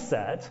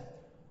subset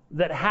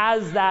that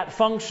has that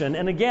function.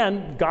 And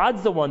again,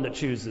 God's the one that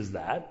chooses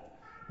that.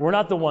 We're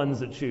not the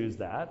ones that choose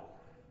that.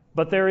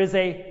 But there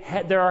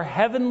are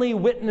heavenly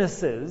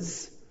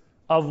witnesses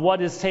of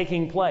what is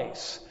taking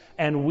place.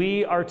 And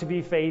we are to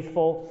be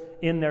faithful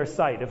in their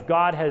sight. If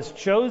God has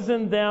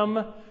chosen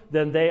them,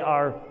 then they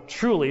are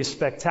truly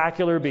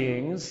spectacular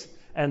beings,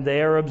 and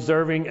they are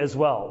observing as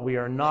well. We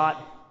are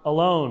not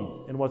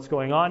alone in what's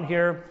going on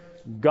here.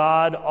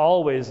 God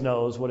always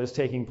knows what is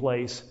taking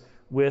place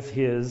with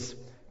His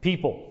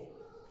people.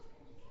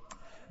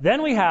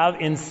 Then we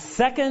have in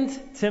 2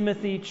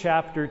 Timothy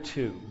chapter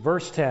 2,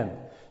 verse 10.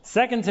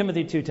 2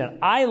 Timothy 2:10.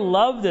 I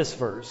love this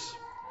verse.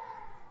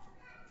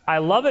 I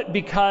love it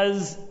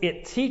because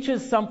it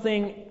teaches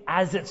something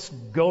as it's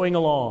going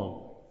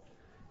along.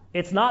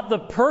 It's not the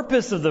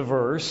purpose of the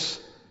verse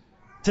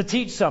to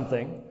teach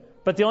something,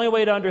 but the only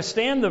way to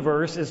understand the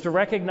verse is to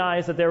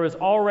recognize that there is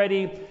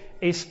already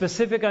a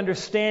specific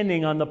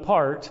understanding on the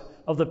part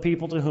of the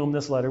people to whom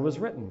this letter was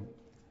written.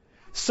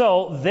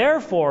 So,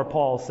 therefore,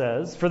 Paul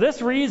says, for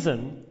this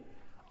reason,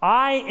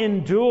 I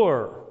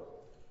endure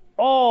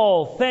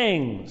all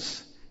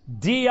things,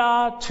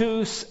 dia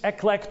tous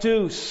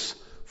eklektus,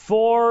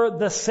 for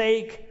the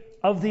sake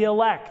of the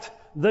elect,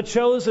 the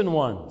chosen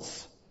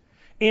ones,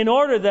 in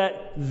order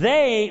that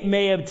they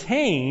may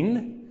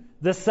obtain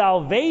the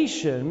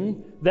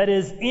salvation that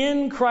is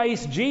in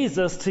Christ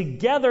Jesus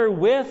together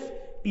with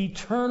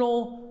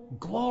eternal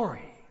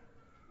glory.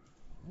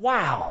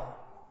 Wow.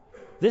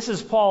 This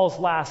is Paul's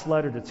last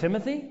letter to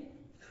Timothy.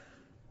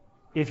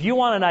 If you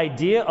want an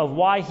idea of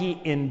why he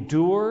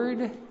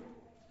endured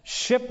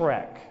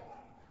shipwreck,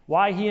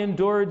 why he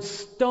endured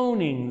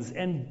stonings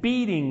and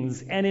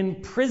beatings and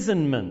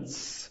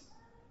imprisonments,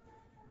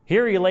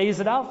 here he lays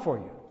it out for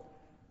you.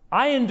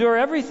 I endure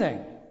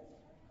everything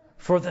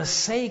for the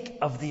sake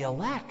of the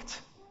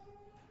elect.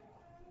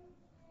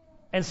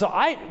 And so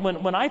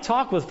when I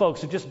talk with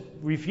folks who just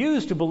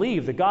refuse to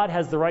believe that God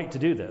has the right to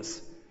do this,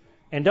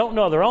 and don't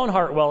know their own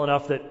heart well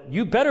enough that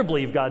you better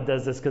believe God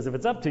does this, because if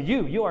it's up to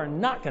you, you are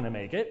not going to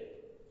make it.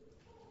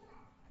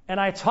 And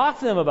I talk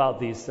to them about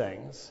these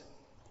things,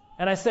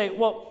 and I say,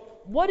 well,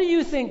 what do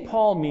you think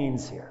Paul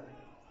means here?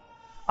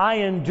 I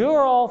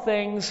endure all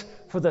things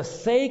for the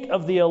sake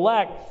of the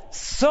elect,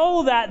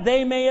 so that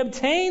they may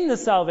obtain the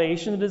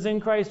salvation that is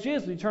in Christ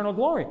Jesus, eternal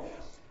glory.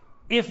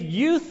 If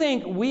you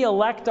think we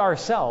elect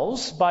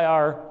ourselves by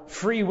our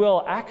free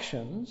will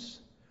actions,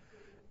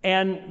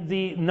 and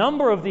the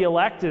number of the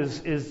elect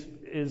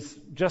is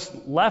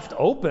just left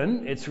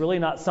open, it's really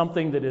not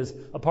something that is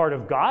a part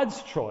of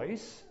God's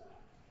choice.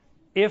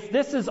 If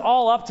this is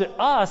all up to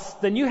us,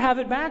 then you have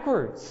it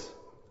backwards.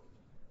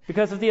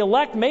 Because if the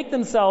elect make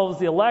themselves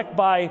the elect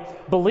by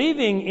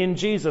believing in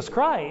Jesus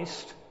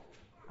Christ,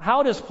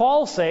 how does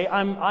Paul say,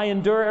 I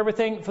endure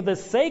everything for the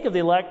sake of the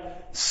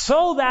elect,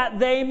 so that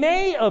they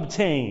may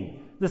obtain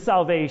the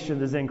salvation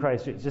that is in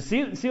Christ Jesus?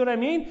 You see what I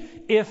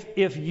mean?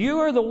 If you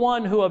are the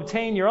one who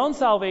obtain your own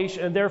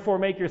salvation and therefore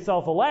make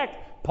yourself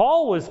elect,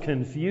 Paul was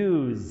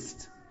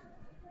confused.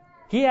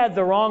 He had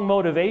the wrong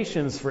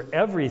motivations for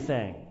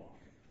everything.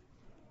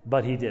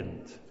 But he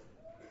didn't.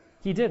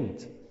 He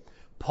didn't.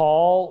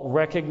 Paul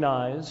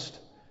recognized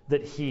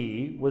that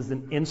he was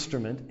an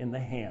instrument in the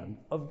hand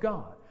of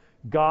God.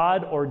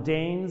 God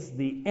ordains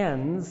the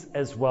ends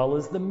as well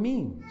as the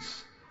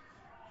means.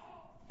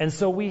 And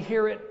so we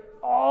hear it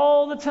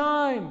all the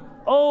time,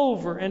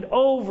 over and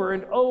over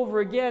and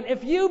over again.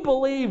 If you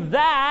believe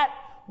that,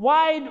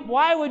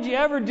 why would you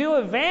ever do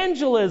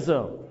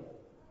evangelism?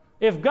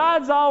 If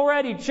God's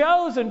already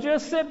chosen,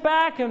 just sit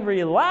back and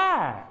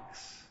relax.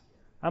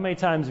 How many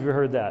times have you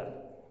heard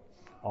that?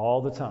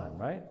 All the time,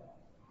 right?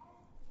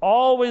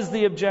 Always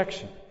the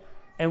objection.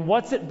 And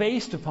what's it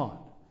based upon?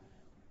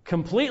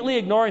 Completely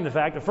ignoring the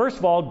fact that, first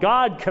of all,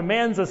 God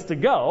commands us to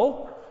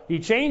go. He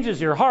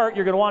changes your heart.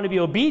 You're going to want to be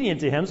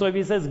obedient to Him. So if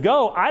He says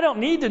go, I don't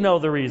need to know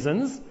the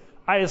reasons.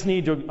 I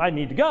need to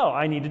go.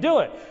 I need to do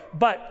it.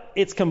 But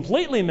it's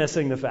completely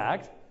missing the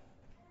fact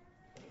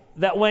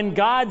that when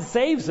God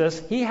saves us,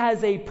 He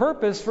has a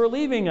purpose for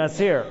leaving us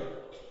here.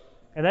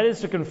 And that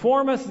is to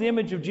conform us to the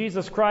image of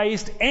Jesus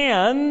Christ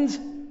and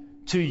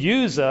to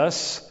use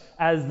us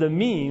as the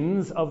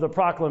means of the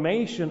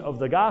proclamation of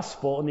the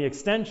gospel and the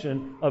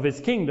extension of His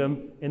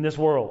kingdom in this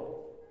world.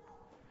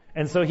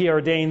 And so He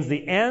ordains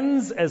the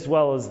ends as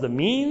well as the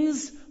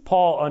means.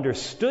 Paul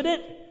understood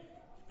it.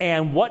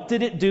 And what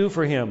did it do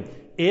for him?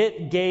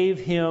 It gave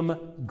him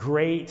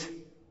great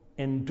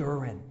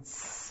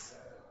endurance.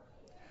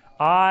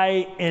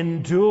 I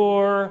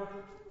endure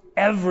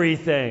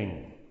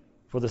everything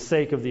for the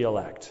sake of the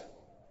elect.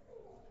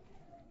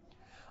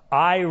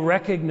 I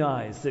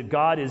recognize that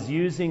God is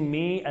using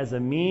me as a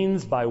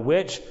means by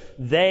which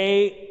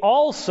they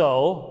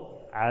also,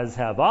 as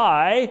have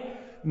I,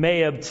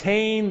 may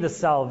obtain the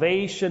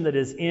salvation that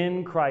is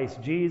in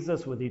Christ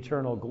Jesus with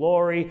eternal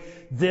glory.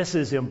 This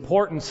is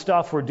important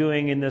stuff we're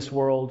doing in this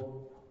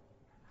world.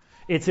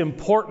 It's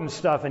important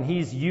stuff, and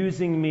He's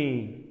using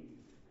me.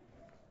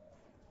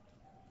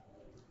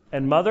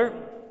 And mother,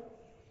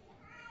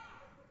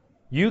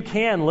 you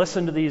can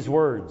listen to these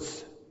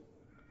words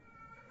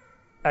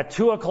at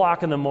 2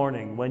 o'clock in the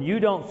morning when you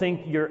don't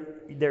think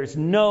there's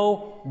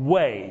no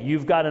way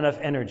you've got enough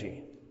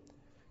energy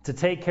to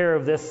take care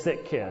of this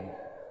sick kid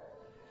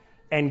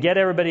and get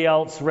everybody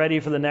else ready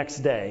for the next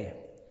day.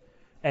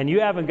 And you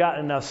haven't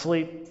gotten enough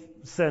sleep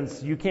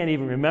since you can't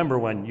even remember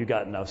when you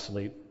got enough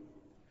sleep.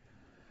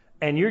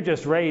 And you're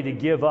just ready to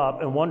give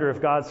up and wonder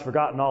if God's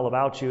forgotten all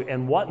about you.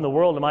 And what in the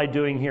world am I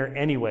doing here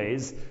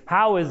anyways?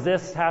 How does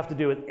this have to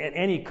do with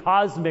any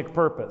cosmic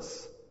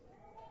purpose?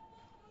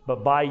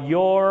 But by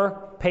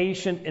your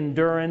patient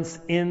endurance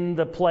in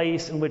the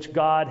place in which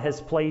God has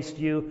placed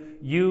you,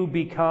 you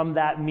become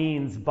that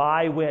means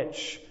by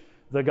which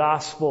the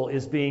gospel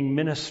is being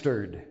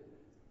ministered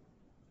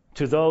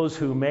to those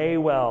who may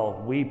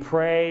well, we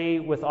pray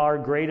with our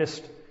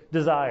greatest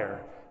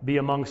desire, be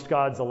amongst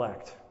God's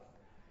elect.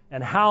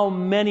 And how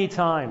many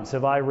times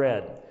have I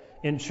read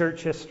in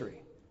church history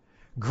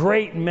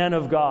great men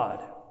of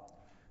God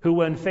who,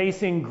 when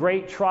facing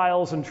great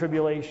trials and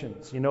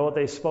tribulations, you know what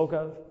they spoke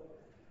of?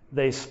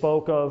 They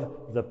spoke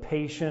of the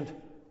patient,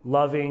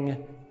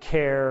 loving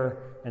care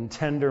and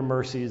tender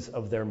mercies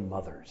of their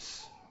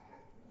mothers,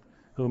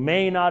 who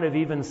may not have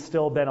even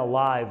still been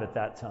alive at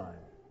that time.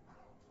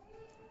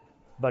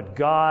 But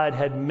God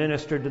had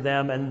ministered to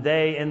them, and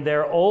they, in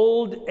their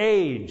old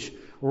age,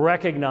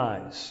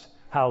 recognized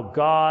how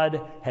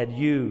God had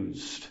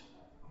used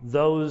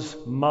those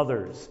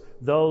mothers,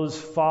 those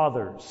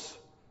fathers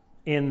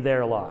in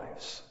their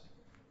lives.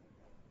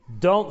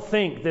 Don't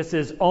think this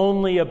is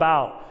only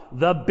about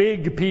the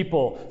big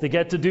people that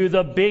get to do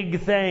the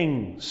big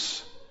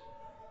things.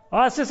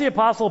 Oh, it's just the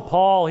Apostle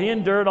Paul. He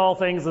endured all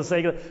things for the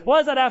sake of it. What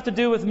does that have to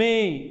do with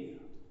me?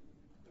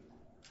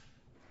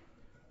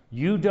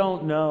 You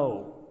don't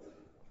know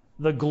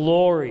the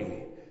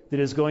glory that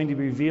is going to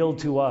be revealed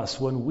to us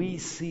when we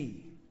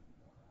see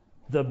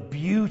the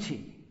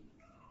beauty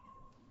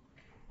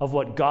of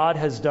what God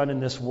has done in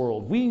this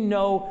world. We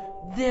know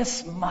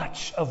this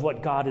much of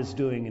what God is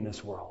doing in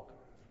this world.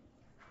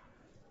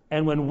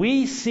 And when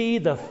we see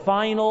the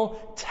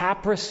final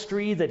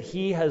tapestry that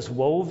He has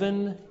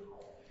woven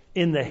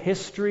in the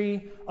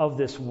history of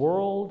this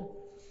world,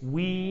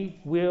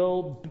 we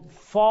will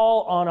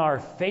fall on our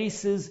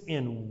faces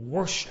in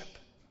worship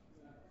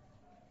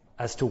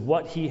as to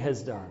what He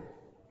has done.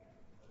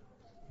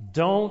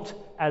 Don't,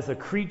 as a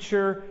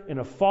creature in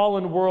a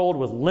fallen world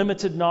with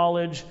limited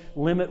knowledge,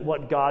 limit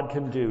what God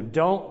can do.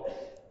 Don't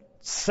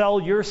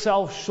sell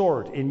yourself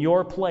short in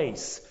your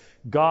place.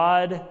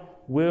 God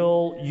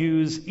will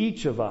use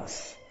each of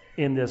us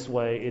in this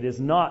way. It is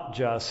not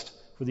just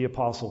for the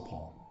Apostle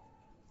Paul.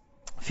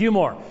 A few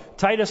more.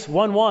 Titus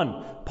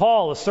 1:1.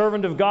 Paul, a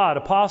servant of God,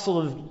 apostle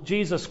of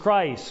Jesus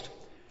Christ,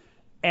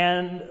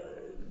 and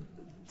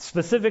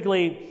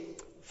specifically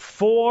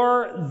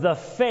for the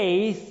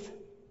faith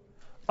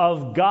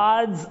of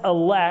God's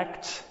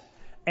elect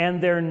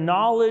and their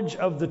knowledge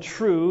of the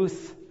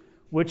truth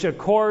which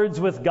accords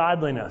with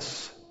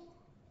godliness.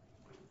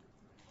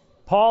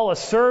 Paul, a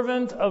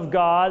servant of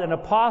God, an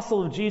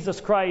apostle of Jesus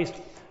Christ,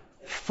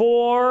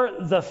 for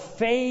the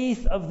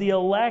faith of the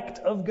elect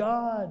of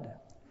God.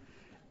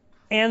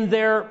 And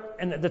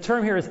the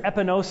term here is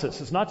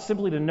epinosis. It's not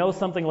simply to know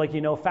something like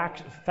you know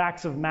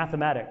facts of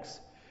mathematics.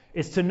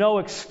 It's to know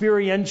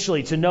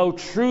experientially, to know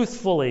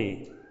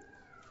truthfully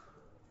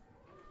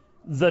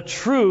the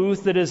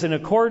truth that is in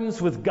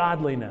accordance with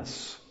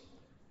godliness.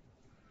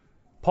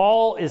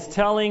 Paul is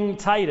telling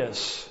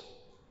Titus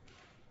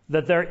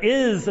that there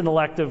is an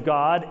elect of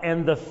God,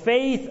 and the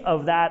faith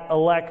of that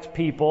elect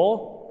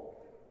people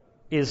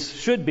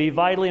should be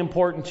vitally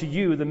important to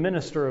you, the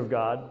minister of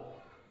God.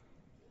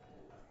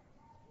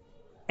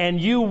 And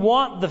you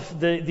want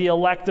the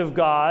elect of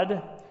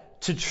God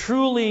to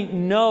truly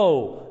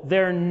know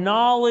their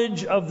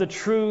knowledge of the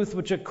truth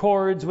which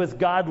accords with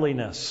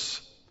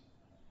godliness.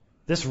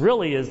 This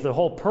really is the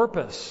whole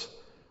purpose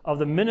of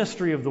the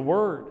ministry of the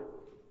Word.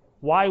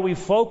 Why we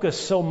focus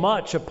so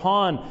much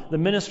upon the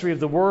ministry of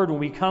the Word when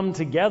we come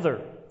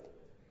together.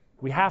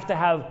 We have to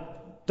have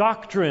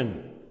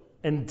doctrine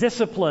and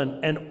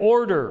discipline and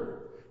order.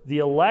 The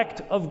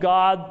elect of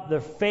God,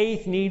 their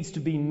faith needs to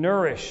be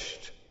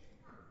nourished.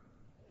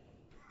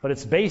 But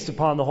it's based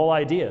upon the whole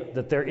idea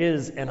that there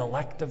is an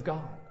elect of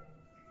God.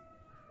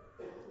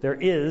 There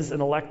is an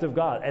elect of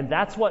God. And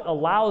that's what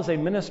allows a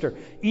minister,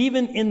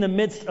 even in the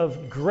midst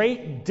of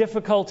great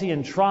difficulty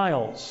and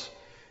trials,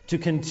 to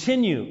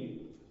continue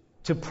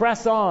to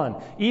press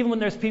on. Even when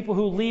there's people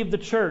who leave the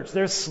church,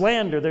 there's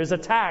slander, there's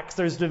attacks,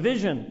 there's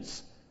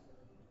divisions.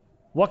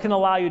 What can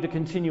allow you to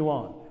continue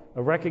on?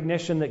 A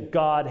recognition that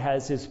God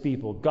has His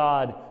people.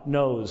 God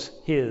knows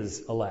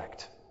His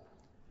elect.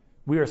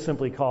 We are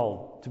simply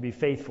called to be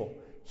faithful.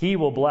 He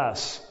will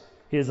bless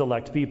His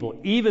elect people,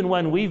 even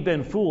when we've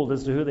been fooled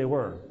as to who they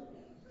were.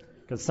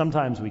 Because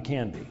sometimes we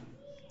can be.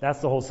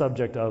 That's the whole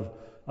subject of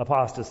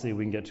apostasy.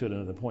 We can get to it at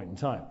another point in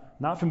time.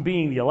 Not from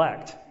being the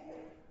elect,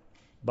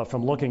 but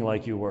from looking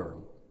like you were.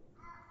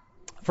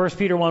 1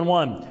 Peter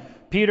 1:1.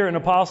 Peter, an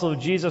apostle of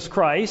Jesus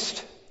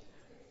Christ,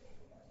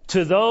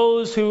 to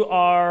those who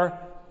are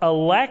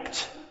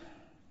elect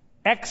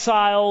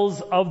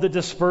exiles of the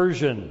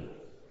dispersion.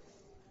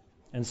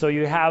 And so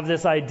you have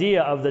this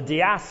idea of the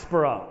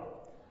diaspora,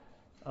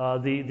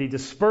 the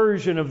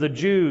dispersion of the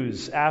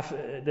Jews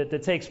that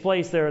takes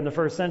place there in the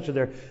first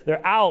century.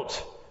 They're out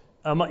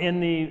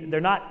they're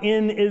not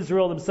in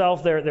Israel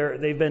themselves.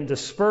 They've been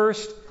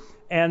dispersed.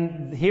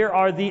 And here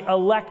are the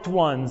elect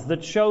ones, the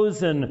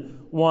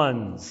chosen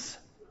ones.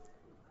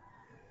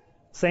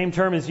 Same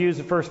term is used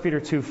in 1 Peter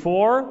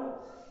 2:4.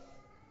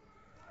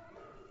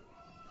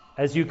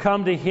 As you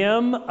come to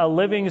Him, a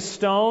living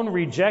stone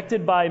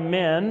rejected by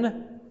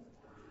men,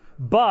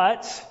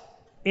 but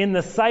in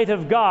the sight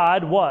of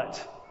God,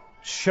 what?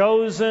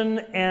 Chosen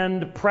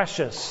and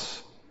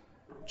precious.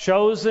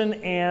 Chosen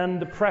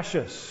and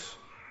precious.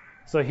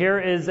 So here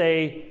is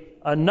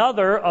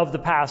another of the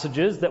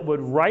passages that would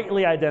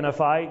rightly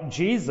identify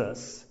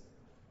Jesus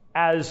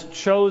as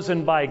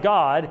chosen by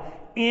God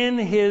in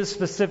His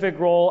specific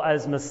role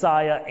as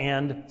Messiah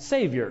and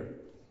Savior.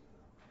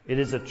 It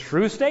is a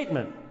true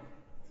statement.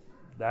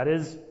 That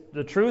is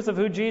the truth of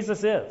who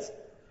Jesus is.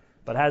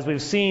 But as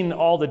we've seen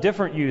all the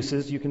different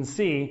uses, you can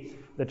see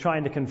that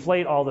trying to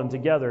conflate all of them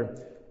together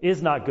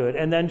is not good.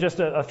 And then just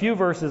a few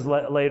verses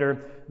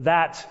later,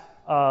 that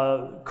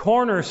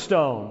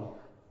cornerstone,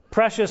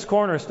 precious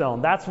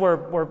cornerstone, that's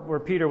where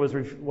Peter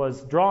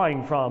was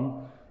drawing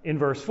from in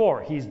verse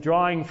 4. He's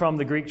drawing from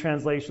the Greek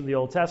translation of the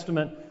Old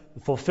Testament,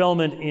 the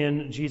fulfillment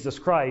in Jesus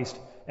Christ,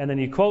 and then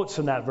he quotes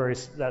from that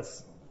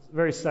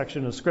very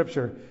section of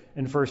Scripture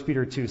in 1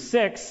 Peter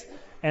 2:6,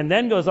 and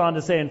then goes on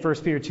to say in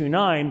 1 Peter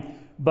 2:9,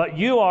 but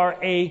you are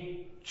a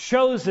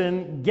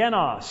chosen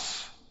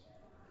genos,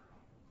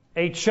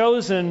 a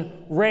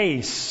chosen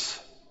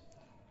race,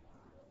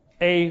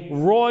 a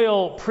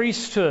royal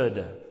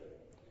priesthood,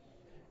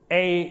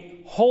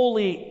 a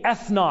holy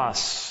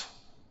ethnos,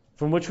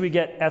 from which we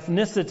get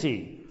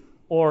ethnicity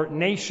or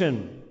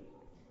nation,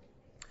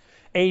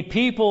 A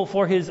people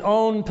for his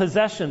own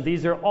possession.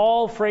 These are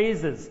all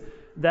phrases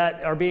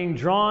that are being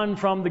drawn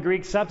from the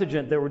Greek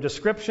Septuagint. There were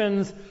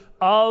descriptions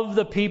of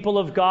the people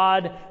of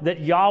God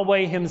that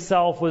Yahweh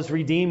himself was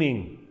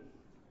redeeming.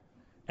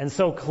 And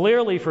so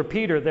clearly for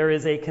Peter, there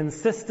is a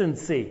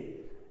consistency.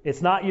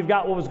 It's not you've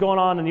got what was going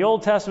on in the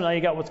Old Testament, now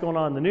you got what's going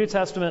on in the New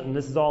Testament, and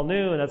this is all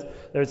new, and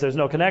there's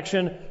no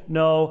connection.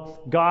 No,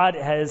 God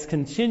has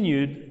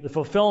continued the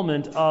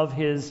fulfillment of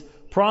his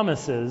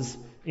promises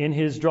in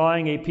his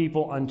drawing a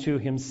people unto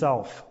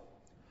himself.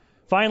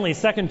 Finally,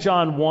 2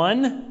 John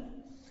 1,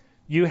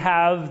 you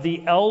have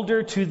the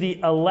elder to the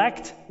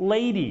elect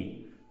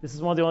lady. This is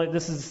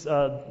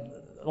the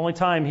only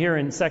time here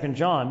in 2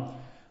 John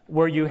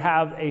where you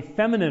have a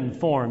feminine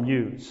form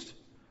used.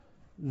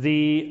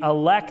 The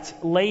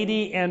elect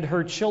lady and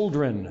her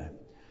children.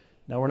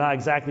 Now, we're not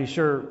exactly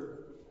sure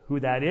who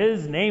that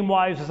is,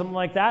 name-wise or something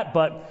like that,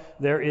 but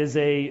there is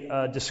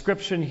a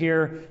description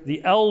here.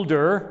 The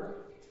elder,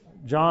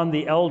 John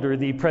the elder,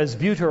 the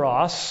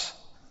presbyteros,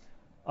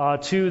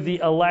 to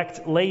the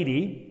elect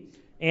lady.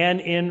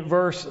 And in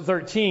verse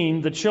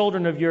 13, the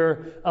children of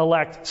your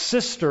elect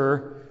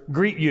sister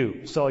greet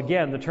you. So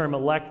again, the term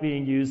elect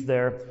being used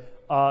there,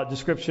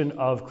 description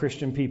of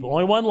Christian people.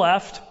 Only one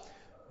left.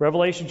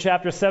 Revelation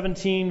chapter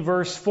 17,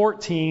 verse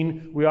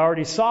 14. We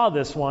already saw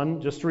this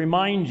one, just to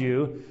remind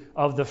you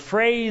of the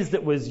phrase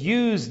that was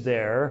used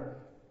there.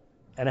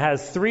 And it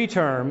has three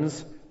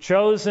terms: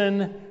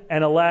 chosen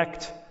and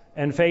elect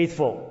and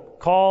faithful.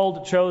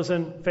 Called,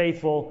 chosen,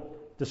 faithful.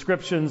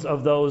 Descriptions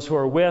of those who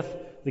are with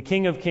the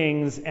King of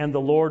Kings and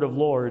the Lord of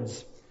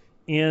Lords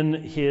in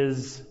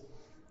his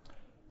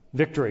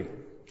victory.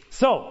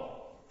 So,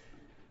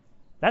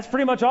 that's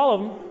pretty much all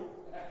of them.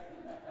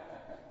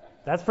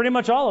 That's pretty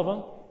much all of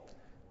them.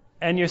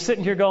 And you're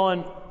sitting here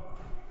going,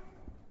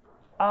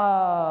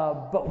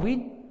 but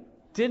we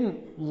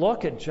didn't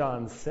look at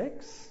John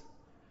 6,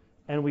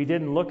 and we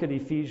didn't look at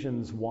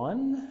Ephesians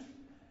 1.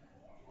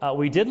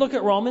 We did look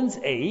at Romans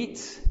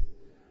 8.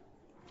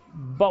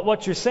 But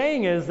what you're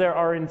saying is there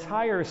are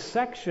entire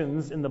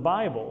sections in the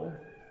Bible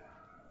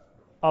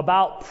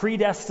about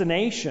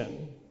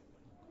predestination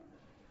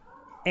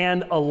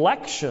and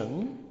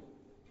election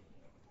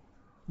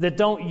that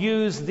don't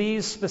use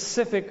these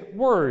specific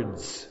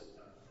words.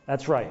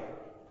 That's right.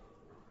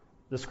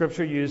 The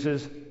Scripture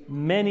uses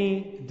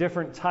many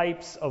different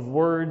types of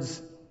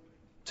words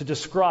to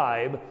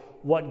describe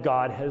what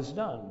God has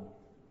done.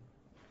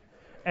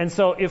 And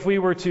so if we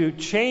were to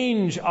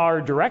change our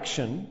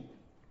direction,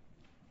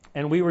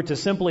 and we were to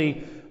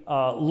simply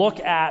look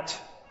at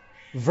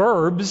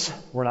verbs,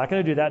 we're not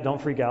going to do that.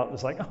 Don't freak out.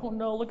 It's like, oh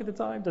no, look at the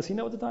time. Does he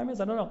know what the time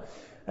is? I don't know.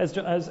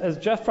 Has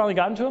Jeff finally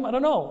gotten to him? I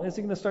don't know. Is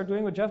he going to start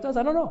doing what Jeff does?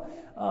 I don't know.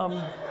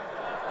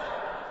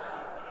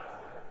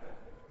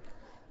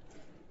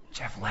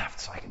 Jeff left,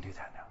 so I can do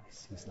that now.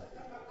 He's not.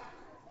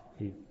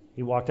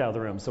 He walked out of the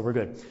room, so we're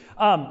good.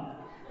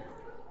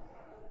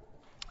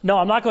 No,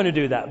 I'm not going to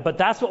do that. But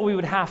that's what we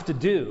would have to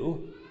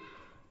do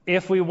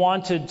if we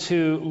wanted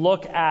to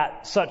look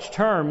at such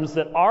terms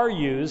that are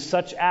used,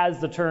 such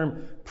as the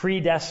term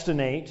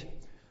predestinate,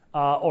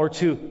 or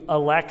to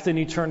elect in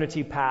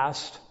eternity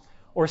past,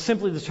 or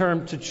simply the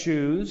term to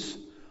choose,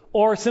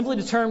 or simply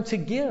the term to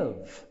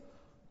give.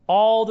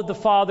 All that the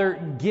Father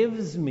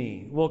gives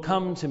me will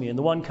come to me, and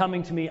the one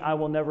coming to me I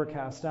will never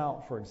cast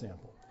out, for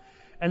example.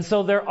 And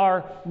so there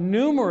are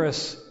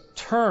numerous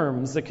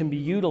terms that can be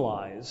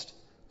utilized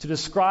to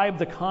describe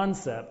the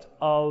concept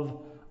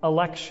of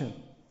election.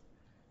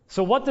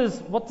 So what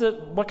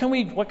can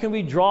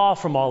we draw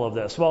from all of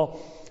this? Well,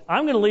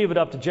 I'm going to leave it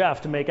up to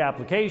Jeff to make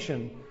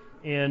application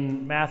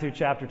in Matthew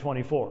chapter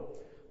 24.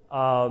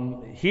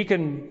 He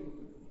can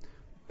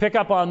pick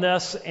up on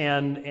this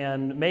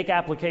and make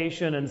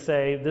application and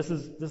say this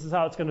is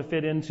how it's going to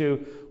fit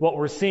into what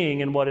we're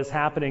seeing and what is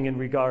happening in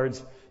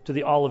regards to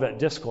the Olivet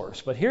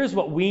Discourse. But here's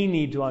what we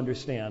need to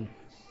understand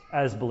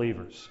as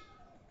believers.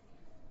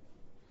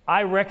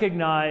 I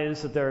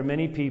recognize that there are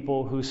many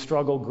people who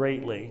struggle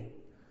greatly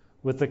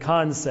with the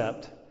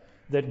concept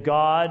that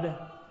God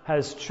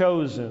has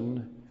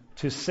chosen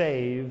to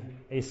save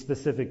a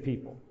specific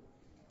people.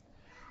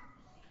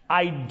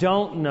 I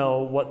don't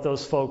know what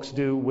those folks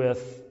do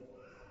with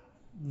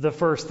the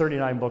first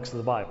 39 books of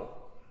the Bible.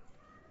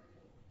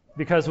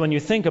 Because when you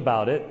think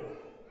about it,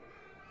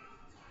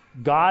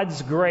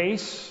 God's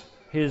grace,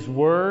 His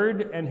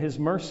Word, and His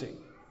mercy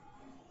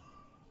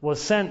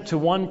was sent to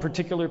one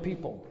particular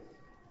people.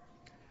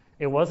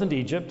 It wasn't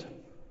Egypt.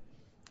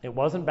 It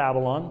wasn't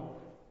Babylon.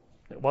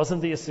 It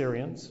wasn't the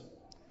Assyrians.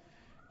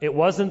 It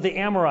wasn't the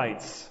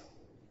Amorites.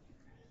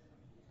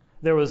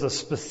 There was a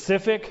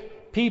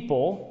specific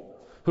people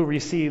who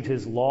received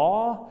His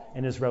law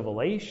and His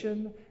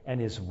revelation and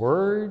His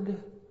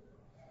Word.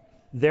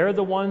 They're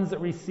the ones that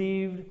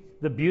received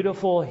the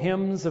beautiful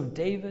hymns of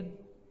David.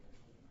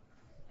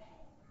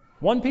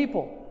 One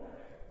people.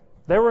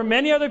 There were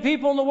many other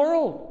people in the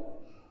world.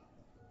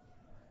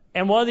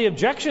 And one of the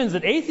objections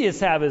that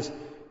atheists have is,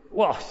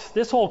 well,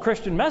 this whole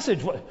Christian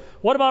message,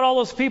 what about all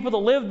those people that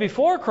lived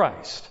before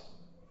Christ?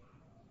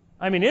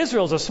 I mean,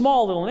 Israel's a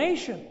small little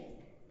nation.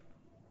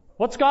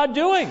 What's God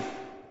doing?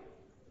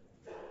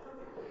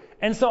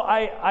 And so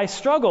I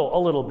struggle a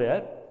little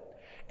bit.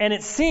 And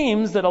it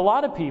seems that a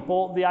lot of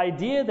people, the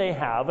idea they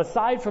have,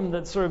 aside from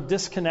the sort of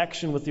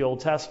disconnection with the Old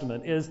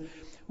Testament, is,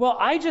 well,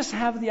 I just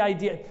have the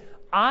idea,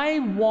 I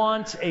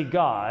want a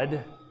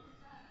God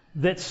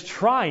that's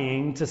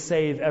trying to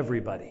save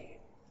everybody.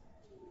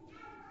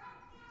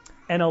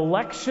 An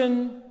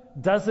election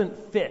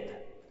doesn't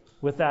fit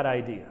with that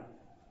idea.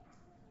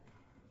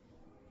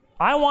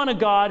 I want a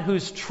God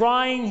who's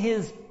trying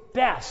his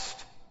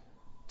best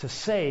to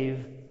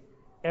save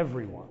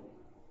everyone.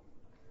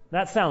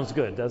 That sounds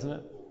good, doesn't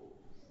it?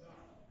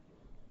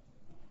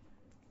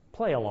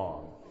 Play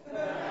along.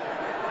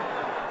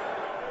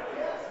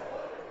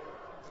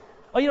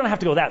 Oh, you don't have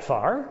to go that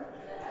far.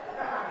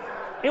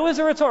 It was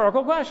a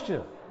rhetorical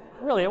question.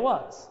 Really, it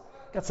was.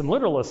 Got some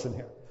literalists in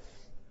here.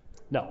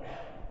 No.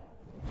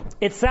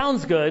 It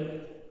sounds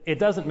good. It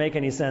doesn't make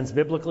any sense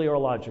biblically or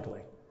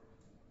logically.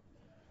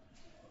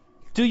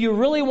 Do you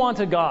really want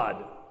a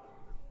God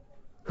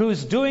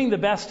who's doing the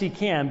best he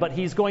can, but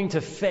he's going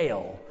to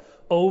fail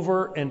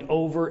over and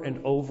over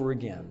and over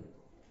again?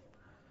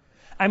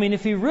 I mean,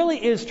 if he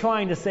really is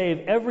trying to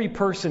save every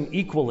person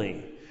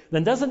equally,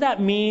 then doesn't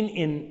that mean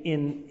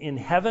in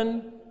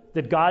heaven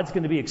that God's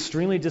going to be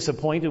extremely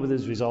disappointed with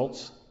his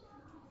results?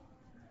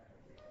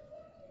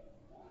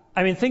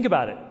 I mean, think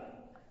about it.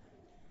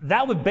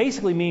 That would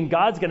basically mean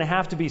God's going to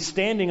have to be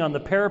standing on the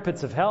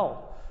parapets of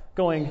hell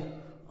going,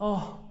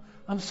 oh,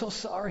 I'm so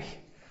sorry.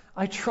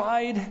 I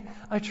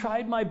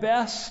tried my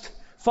best.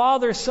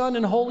 Father, Son,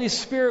 and Holy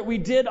Spirit, we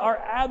did our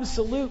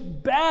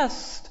absolute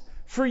best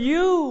for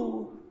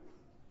you.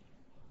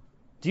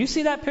 Do you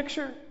see that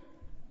picture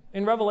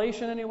in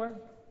Revelation anywhere?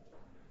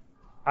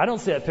 I don't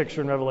see that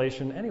picture in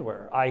Revelation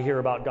anywhere. I hear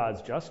about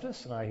God's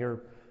justice, and I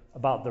hear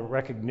about the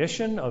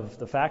recognition of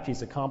the fact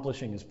he's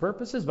accomplishing his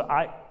purposes, but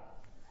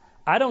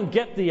I don't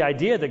get the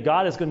idea that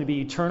God is going to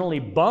be eternally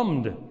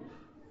bummed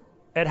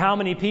at how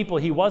many people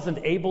he wasn't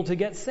able to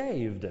get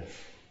saved.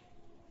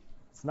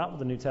 It's not what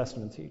the New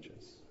Testament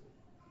teaches.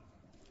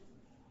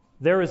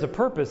 There is a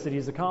purpose that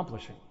he's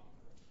accomplishing.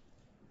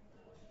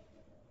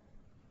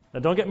 Now,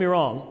 don't get me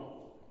wrong.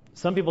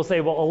 Some people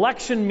say, well,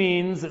 election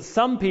means that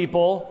some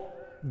people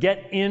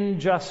get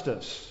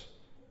injustice.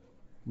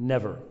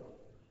 Never.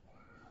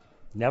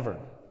 Never.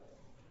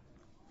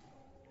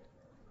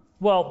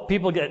 Well,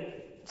 people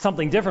get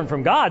something different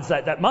from God's.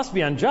 That must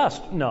be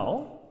unjust.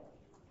 No.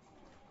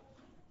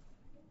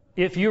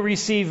 If you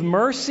receive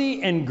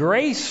mercy and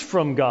grace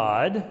from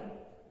God,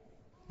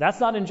 that's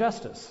not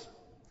injustice.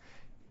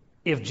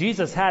 If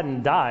Jesus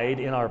hadn't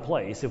died in our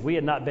place, if we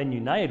had not been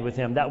united with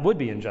him, that would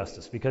be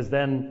injustice, because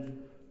then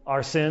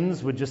our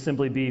sins would just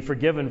simply be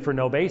forgiven for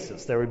no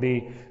basis. There would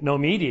be no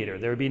mediator.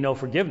 There would be no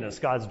forgiveness.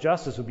 God's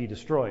justice would be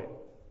destroyed.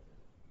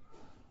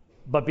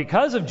 But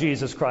because of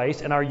Jesus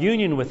Christ and our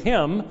union with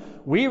him,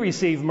 we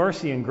receive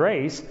mercy and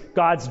grace.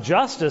 God's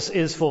justice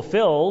is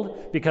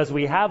fulfilled because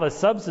we have a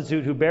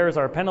substitute who bears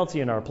our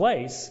penalty in our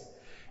place.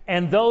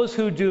 And those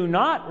who do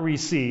not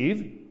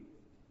receive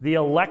the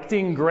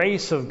electing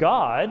grace of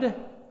God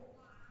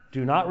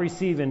do not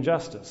receive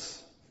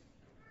injustice.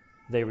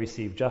 They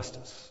receive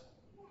justice.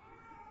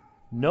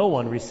 No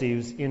one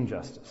receives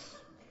injustice.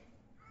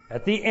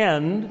 At the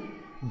end,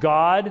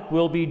 God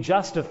will be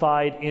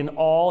justified in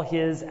all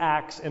his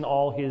acts and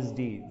all his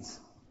deeds.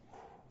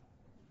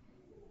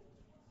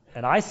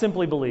 And I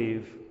simply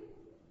believe,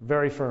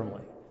 very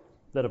firmly,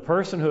 that a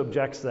person who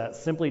objects to that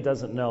simply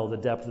doesn't know the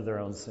depth of their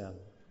own sin.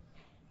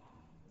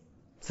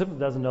 Simply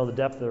doesn't know the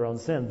depth of their own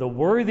sin, the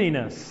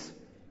worthiness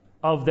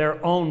of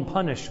their own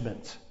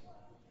punishment.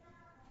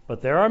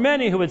 But there are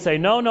many who would say,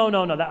 no,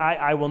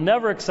 I will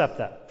never accept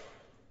that.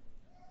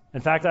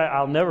 In fact,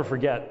 I'll never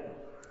forget,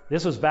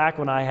 this was back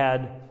when I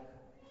had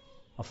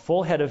a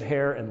full head of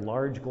hair and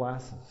large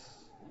glasses.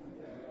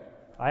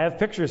 I have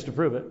pictures to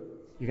prove it.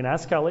 You can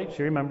ask Kelly,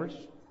 she remembers.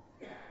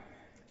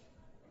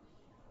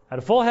 Had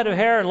a full head of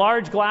hair and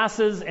large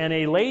glasses, and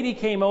a lady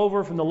came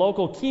over from the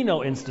local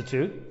Kino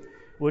Institute,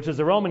 which is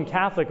a Roman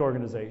Catholic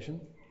organization.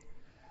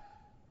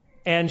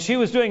 And she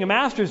was doing a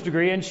master's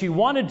degree, and she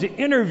wanted to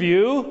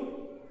interview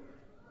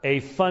a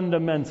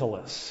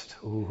fundamentalist.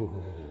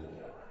 Ooh.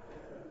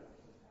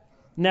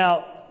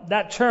 Now,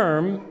 that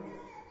term,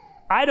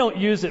 I don't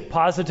use it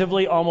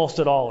positively almost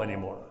at all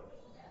anymore.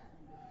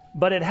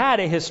 But it had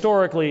a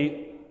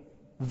historically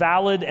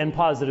valid and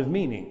positive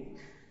meaning.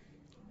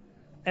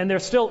 And there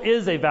still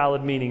is a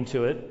valid meaning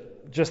to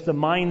it. Just the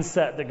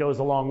mindset that goes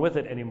along with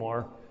it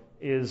anymore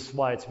is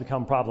why it's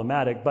become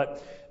problematic.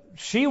 But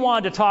she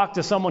wanted to talk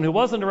to someone who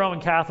wasn't a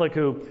Roman Catholic,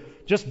 who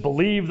just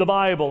believed the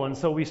Bible. And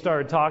so we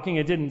started talking.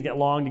 It didn't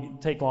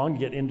take long to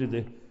get into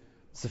the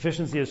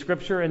sufficiency of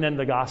Scripture and then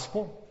the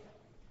gospel.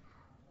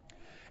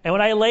 And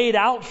when I laid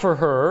out for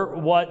her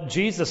what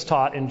Jesus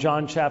taught in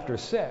John chapter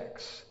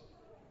 6,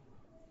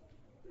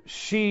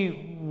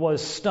 she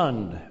was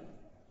stunned.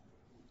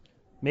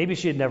 Maybe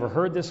she had never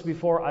heard this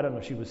before. I don't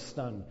know. She was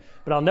stunned.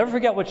 But I'll never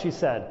forget what she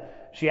said.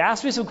 She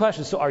asked me some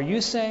questions. So are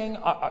you saying?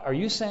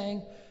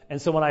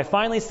 And so when I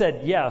finally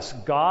said, yes,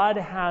 God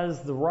has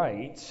the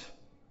right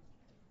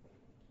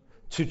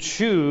to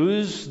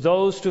choose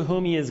those to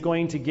whom he is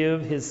going to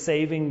give his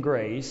saving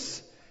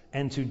grace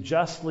and to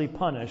justly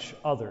punish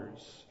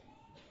others,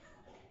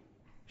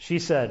 she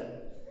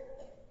said,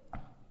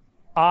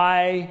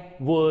 I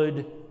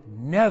would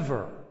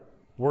never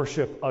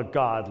worship a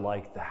God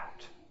like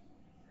that.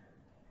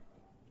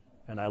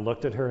 And I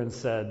looked at her and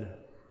said,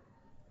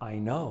 I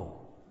know.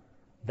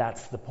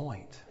 That's the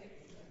point.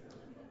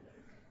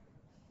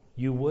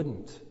 You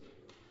wouldn't.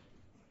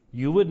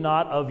 You would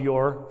not of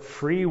your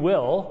free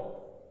will,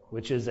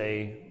 which is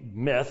a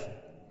myth,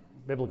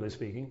 biblically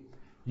speaking,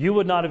 you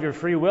would not of your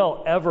free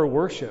will ever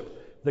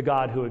worship the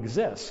God who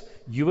exists.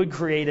 You would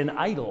create an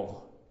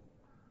idol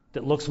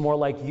that looks more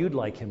like you'd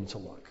like him to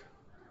look.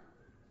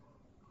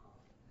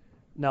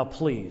 Now,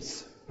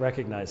 please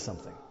recognize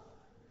something.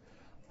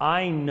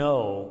 I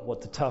know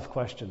what the tough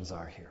questions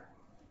are here.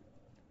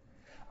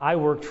 I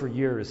worked for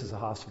years as a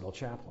hospital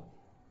chaplain.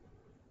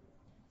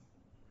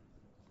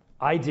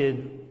 I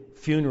did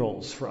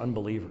funerals for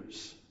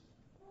unbelievers.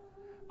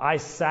 I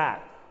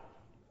sat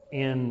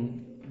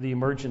in the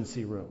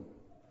emergency room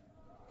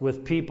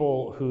with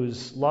people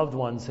whose loved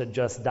ones had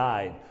just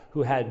died,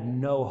 who had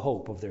no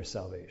hope of their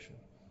salvation.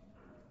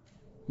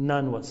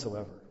 None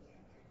whatsoever.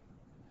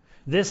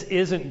 This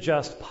isn't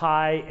just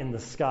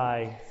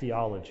pie-in-the-sky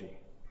theology.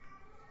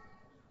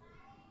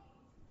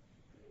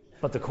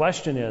 But the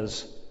question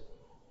is,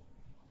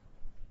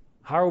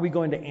 how are we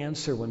going to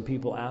answer when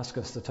people ask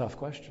us the tough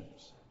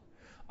questions?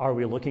 Are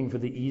we looking for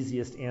the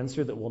easiest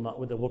answer that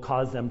will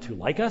cause them to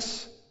like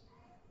us?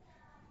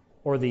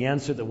 Or the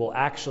answer that will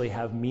actually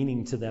have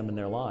meaning to them in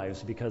their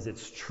lives because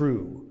it's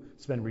true,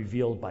 it's been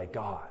revealed by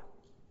God?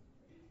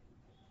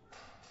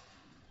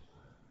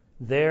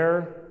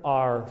 There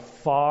are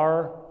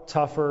far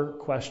tougher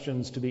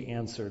questions to be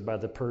answered by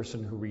the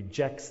person who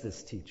rejects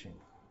this teaching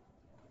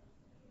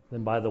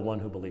than by the one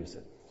who believes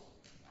it.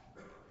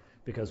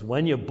 Because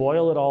when you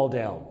boil it all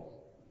down,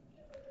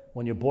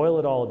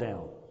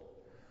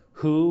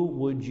 who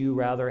would you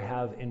rather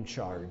have in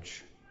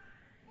charge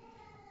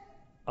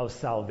of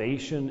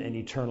salvation and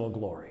eternal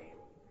glory?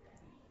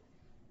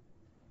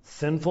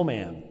 Sinful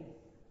man,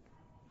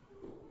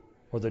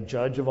 or the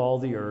judge of all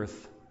the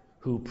earth,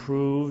 who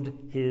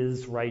proved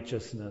his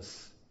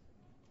righteousness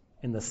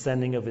in the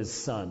sending of his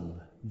Son,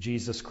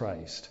 Jesus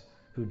Christ,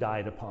 who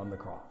died upon the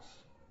cross?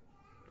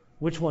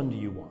 Which one do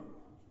you want?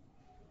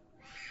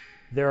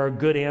 There are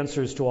good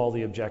answers to all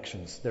the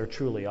objections. There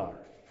truly are.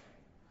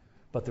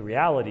 But the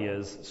reality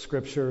is,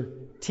 Scripture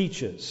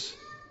teaches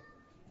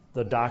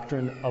the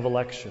doctrine of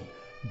election.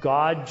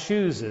 God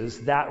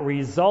chooses. That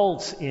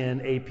results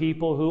in a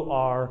people who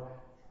are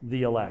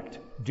the elect.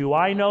 Do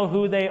I know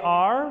who they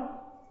are?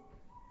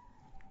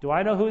 Do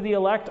I know who the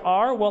elect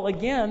are? Well,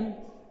 again,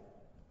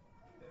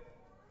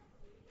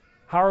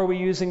 how are we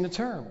using the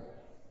term?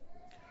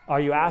 Are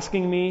you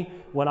asking me,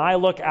 when I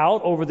look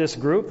out over this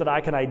group, that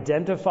I can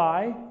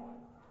identify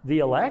the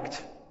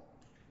elect?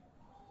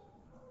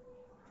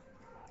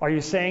 Are you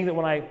saying that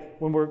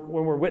when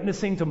we're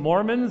witnessing to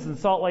Mormons in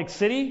Salt Lake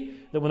City,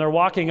 that when they're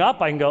walking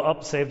up, I can go,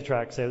 up, save the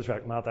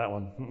track, not that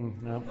one.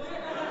 No.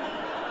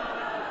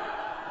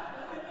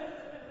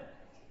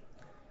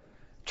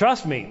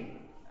 Trust me,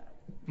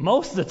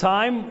 most of the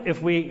time,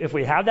 if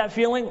we have that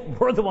feeling,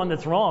 we're the one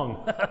that's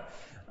wrong.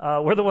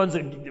 We're the ones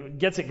that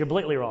gets it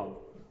completely wrong.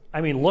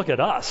 I mean, look at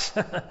us.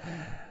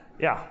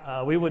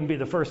 Yeah, we wouldn't be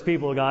the first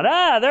people who gone,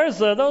 there's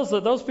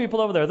those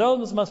people over there.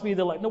 Those must be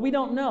the elect. No, we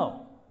don't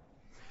know.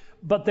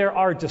 But there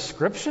are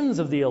descriptions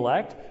of the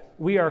elect.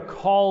 We are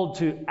called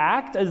to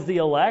act as the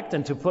elect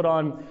and to put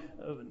on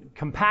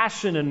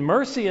compassion and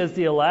mercy as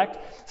the elect.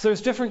 So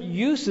there's different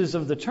uses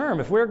of the term.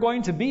 If we're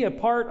going to be a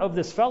part of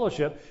this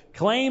fellowship,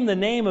 claim the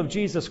name of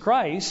Jesus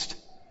Christ,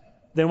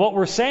 then what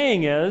we're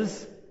saying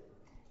is,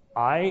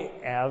 I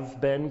have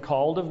been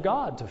called of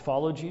God to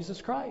follow Jesus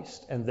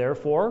Christ. And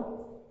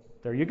therefore,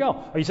 there you go.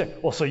 Are you saying,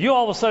 well, so you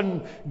all of a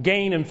sudden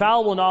gain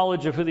infallible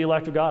knowledge of who the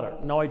elect of God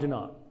are? No, I do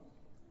not.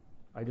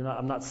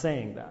 I'm not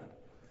saying that.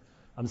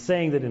 I'm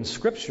saying that in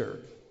Scripture,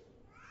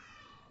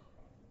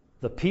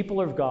 the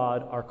people of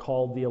God are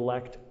called the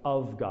elect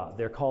of God.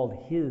 They're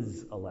called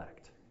His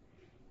elect.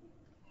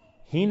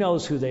 He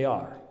knows who they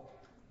are.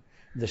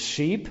 The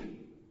sheep,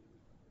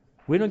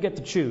 we don't get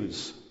to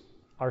choose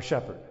our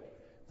shepherd.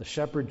 The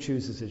shepherd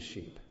chooses his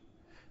sheep.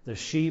 The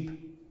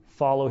sheep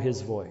follow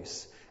his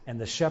voice. And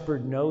the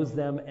shepherd knows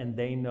them and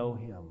they know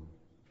him.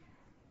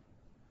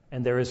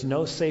 And there is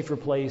no safer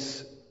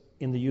place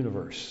in the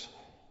universe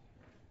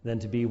than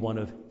to be one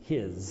of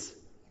his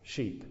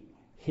sheep,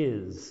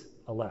 his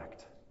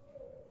elect.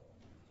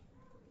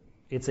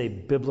 It's a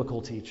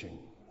biblical teaching.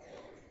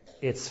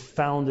 It's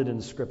founded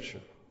in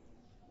Scripture.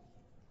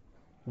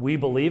 We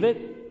believe it,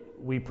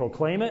 we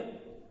proclaim it,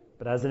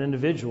 but as an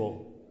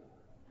individual,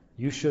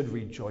 you should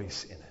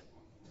rejoice in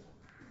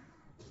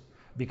it.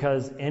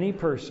 Because any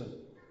person,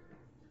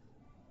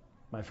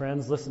 my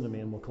friends, listen to me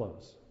and we'll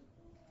close.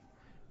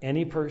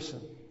 Any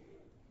person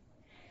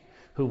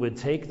who would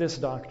take this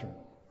doctrine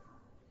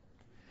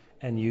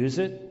and use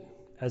it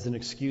as an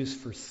excuse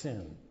for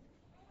sin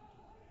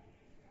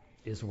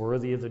is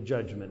worthy of the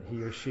judgment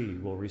he or she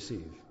will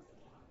receive.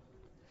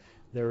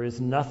 There is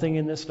nothing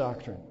in this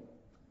doctrine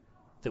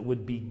that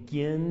would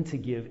begin to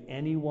give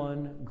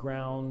anyone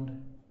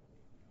ground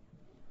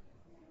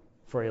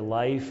for a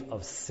life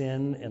of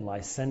sin and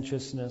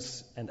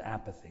licentiousness and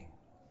apathy.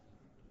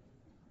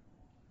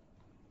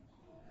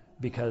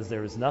 Because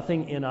there is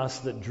nothing in us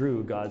that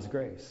drew God's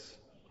grace.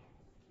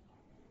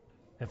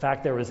 In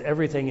fact, there was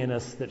everything in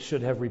us that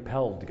should have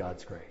repelled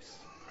God's grace.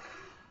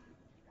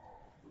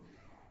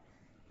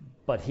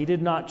 But he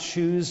did not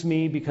choose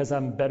me because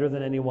I'm better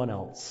than anyone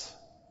else.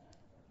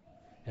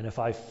 And if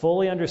I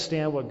fully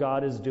understand what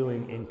God is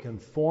doing in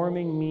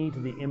conforming me to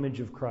the image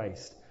of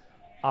Christ,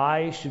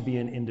 I should be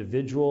an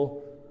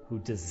individual who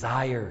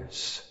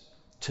desires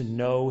to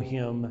know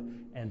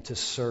him and to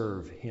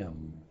serve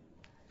him.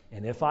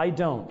 And if I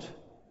don't,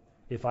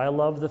 if I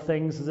love the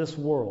things of this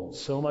world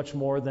so much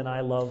more than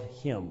I love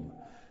him,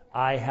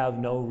 I have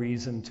no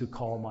reason to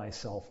call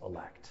myself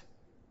elect.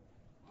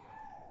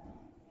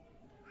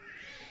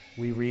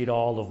 We read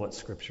all of what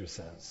Scripture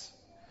says.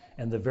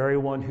 And the very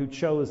one who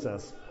chose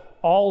us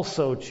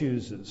also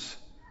chooses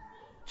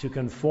to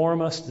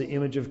conform us to the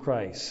image of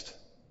Christ.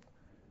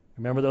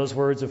 Remember those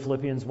words of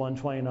Philippians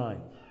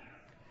 1:29.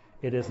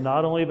 It has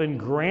not only been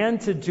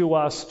granted to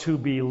us to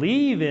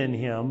believe in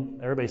him,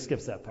 everybody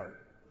skips that part,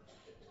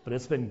 but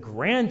it's been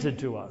granted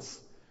to us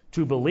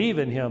to believe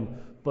in him,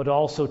 but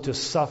also to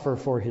suffer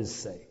for his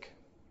sake.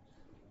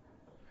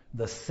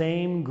 The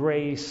same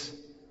grace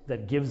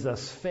that gives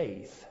us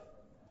faith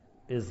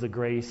is the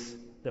grace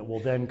that will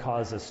then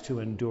cause us to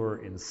endure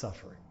in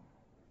suffering.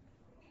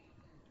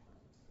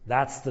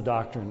 That's the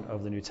doctrine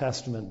of the New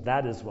Testament.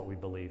 That is what we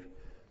believe.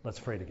 Let's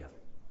pray together.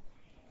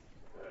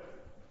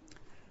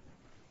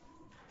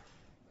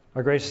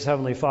 Our gracious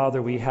Heavenly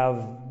Father, we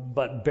have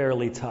but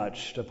barely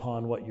touched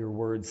upon what your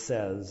word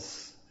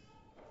says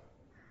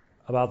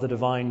about the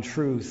divine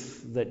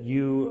truth that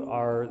you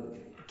are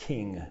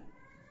king.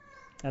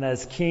 And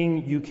as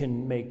king, you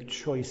can make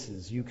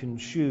choices. You can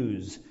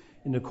choose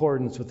in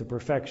accordance with the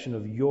perfection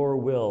of your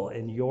will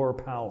and your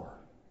power.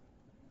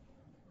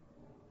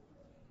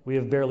 We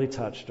have barely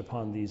touched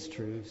upon these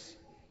truths.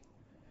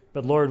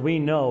 But Lord, we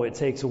know it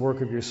takes a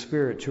work of your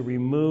Spirit to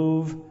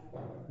remove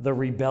the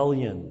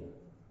rebellion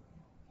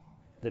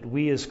that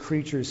we as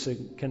creatures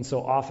can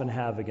so often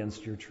have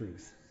against your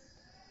truth.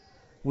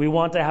 We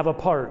want to have a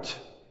part.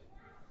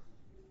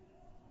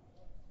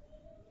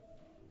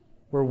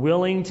 We're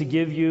willing to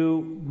give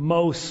you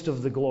most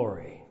of the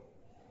glory,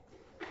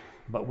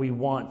 but we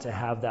want to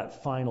have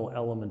that final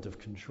element of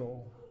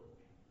control.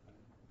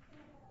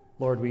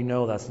 Lord, we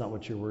know that's not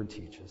what your word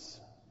teaches.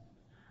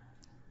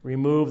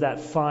 Remove that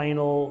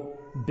final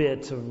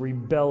bit of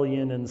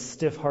rebellion and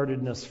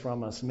stiff-heartedness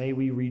from us. May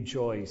we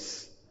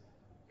rejoice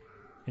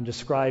in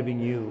describing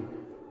you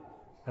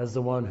as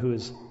the one who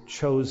has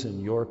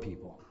chosen your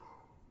people.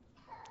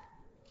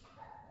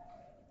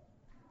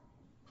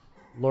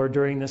 Lord,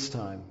 during this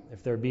time,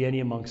 if there be any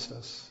amongst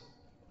us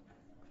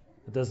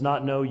that does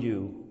not know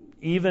you,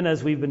 even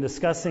as we've been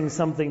discussing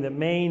something that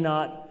may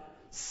not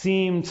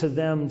seem to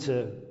them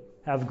to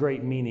have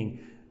great meaning,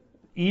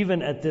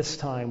 even at this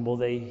time will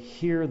they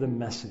hear the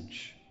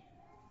message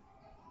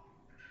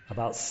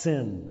about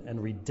sin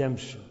and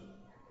redemption.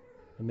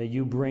 And may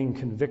you bring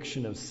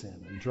conviction of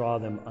sin and draw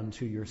them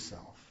unto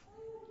yourself.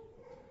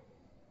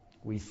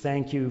 We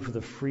thank you for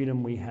the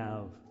freedom we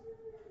have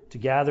to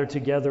gather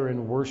together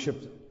and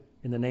worship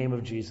in the name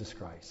of Jesus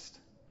Christ.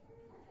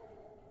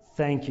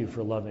 Thank you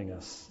for loving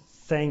us.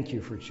 Thank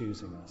you for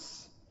choosing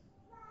us.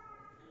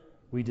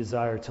 We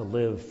desire to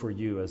live for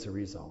you as a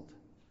result.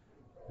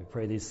 We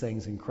pray these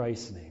things in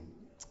Christ's name.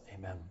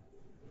 Amen.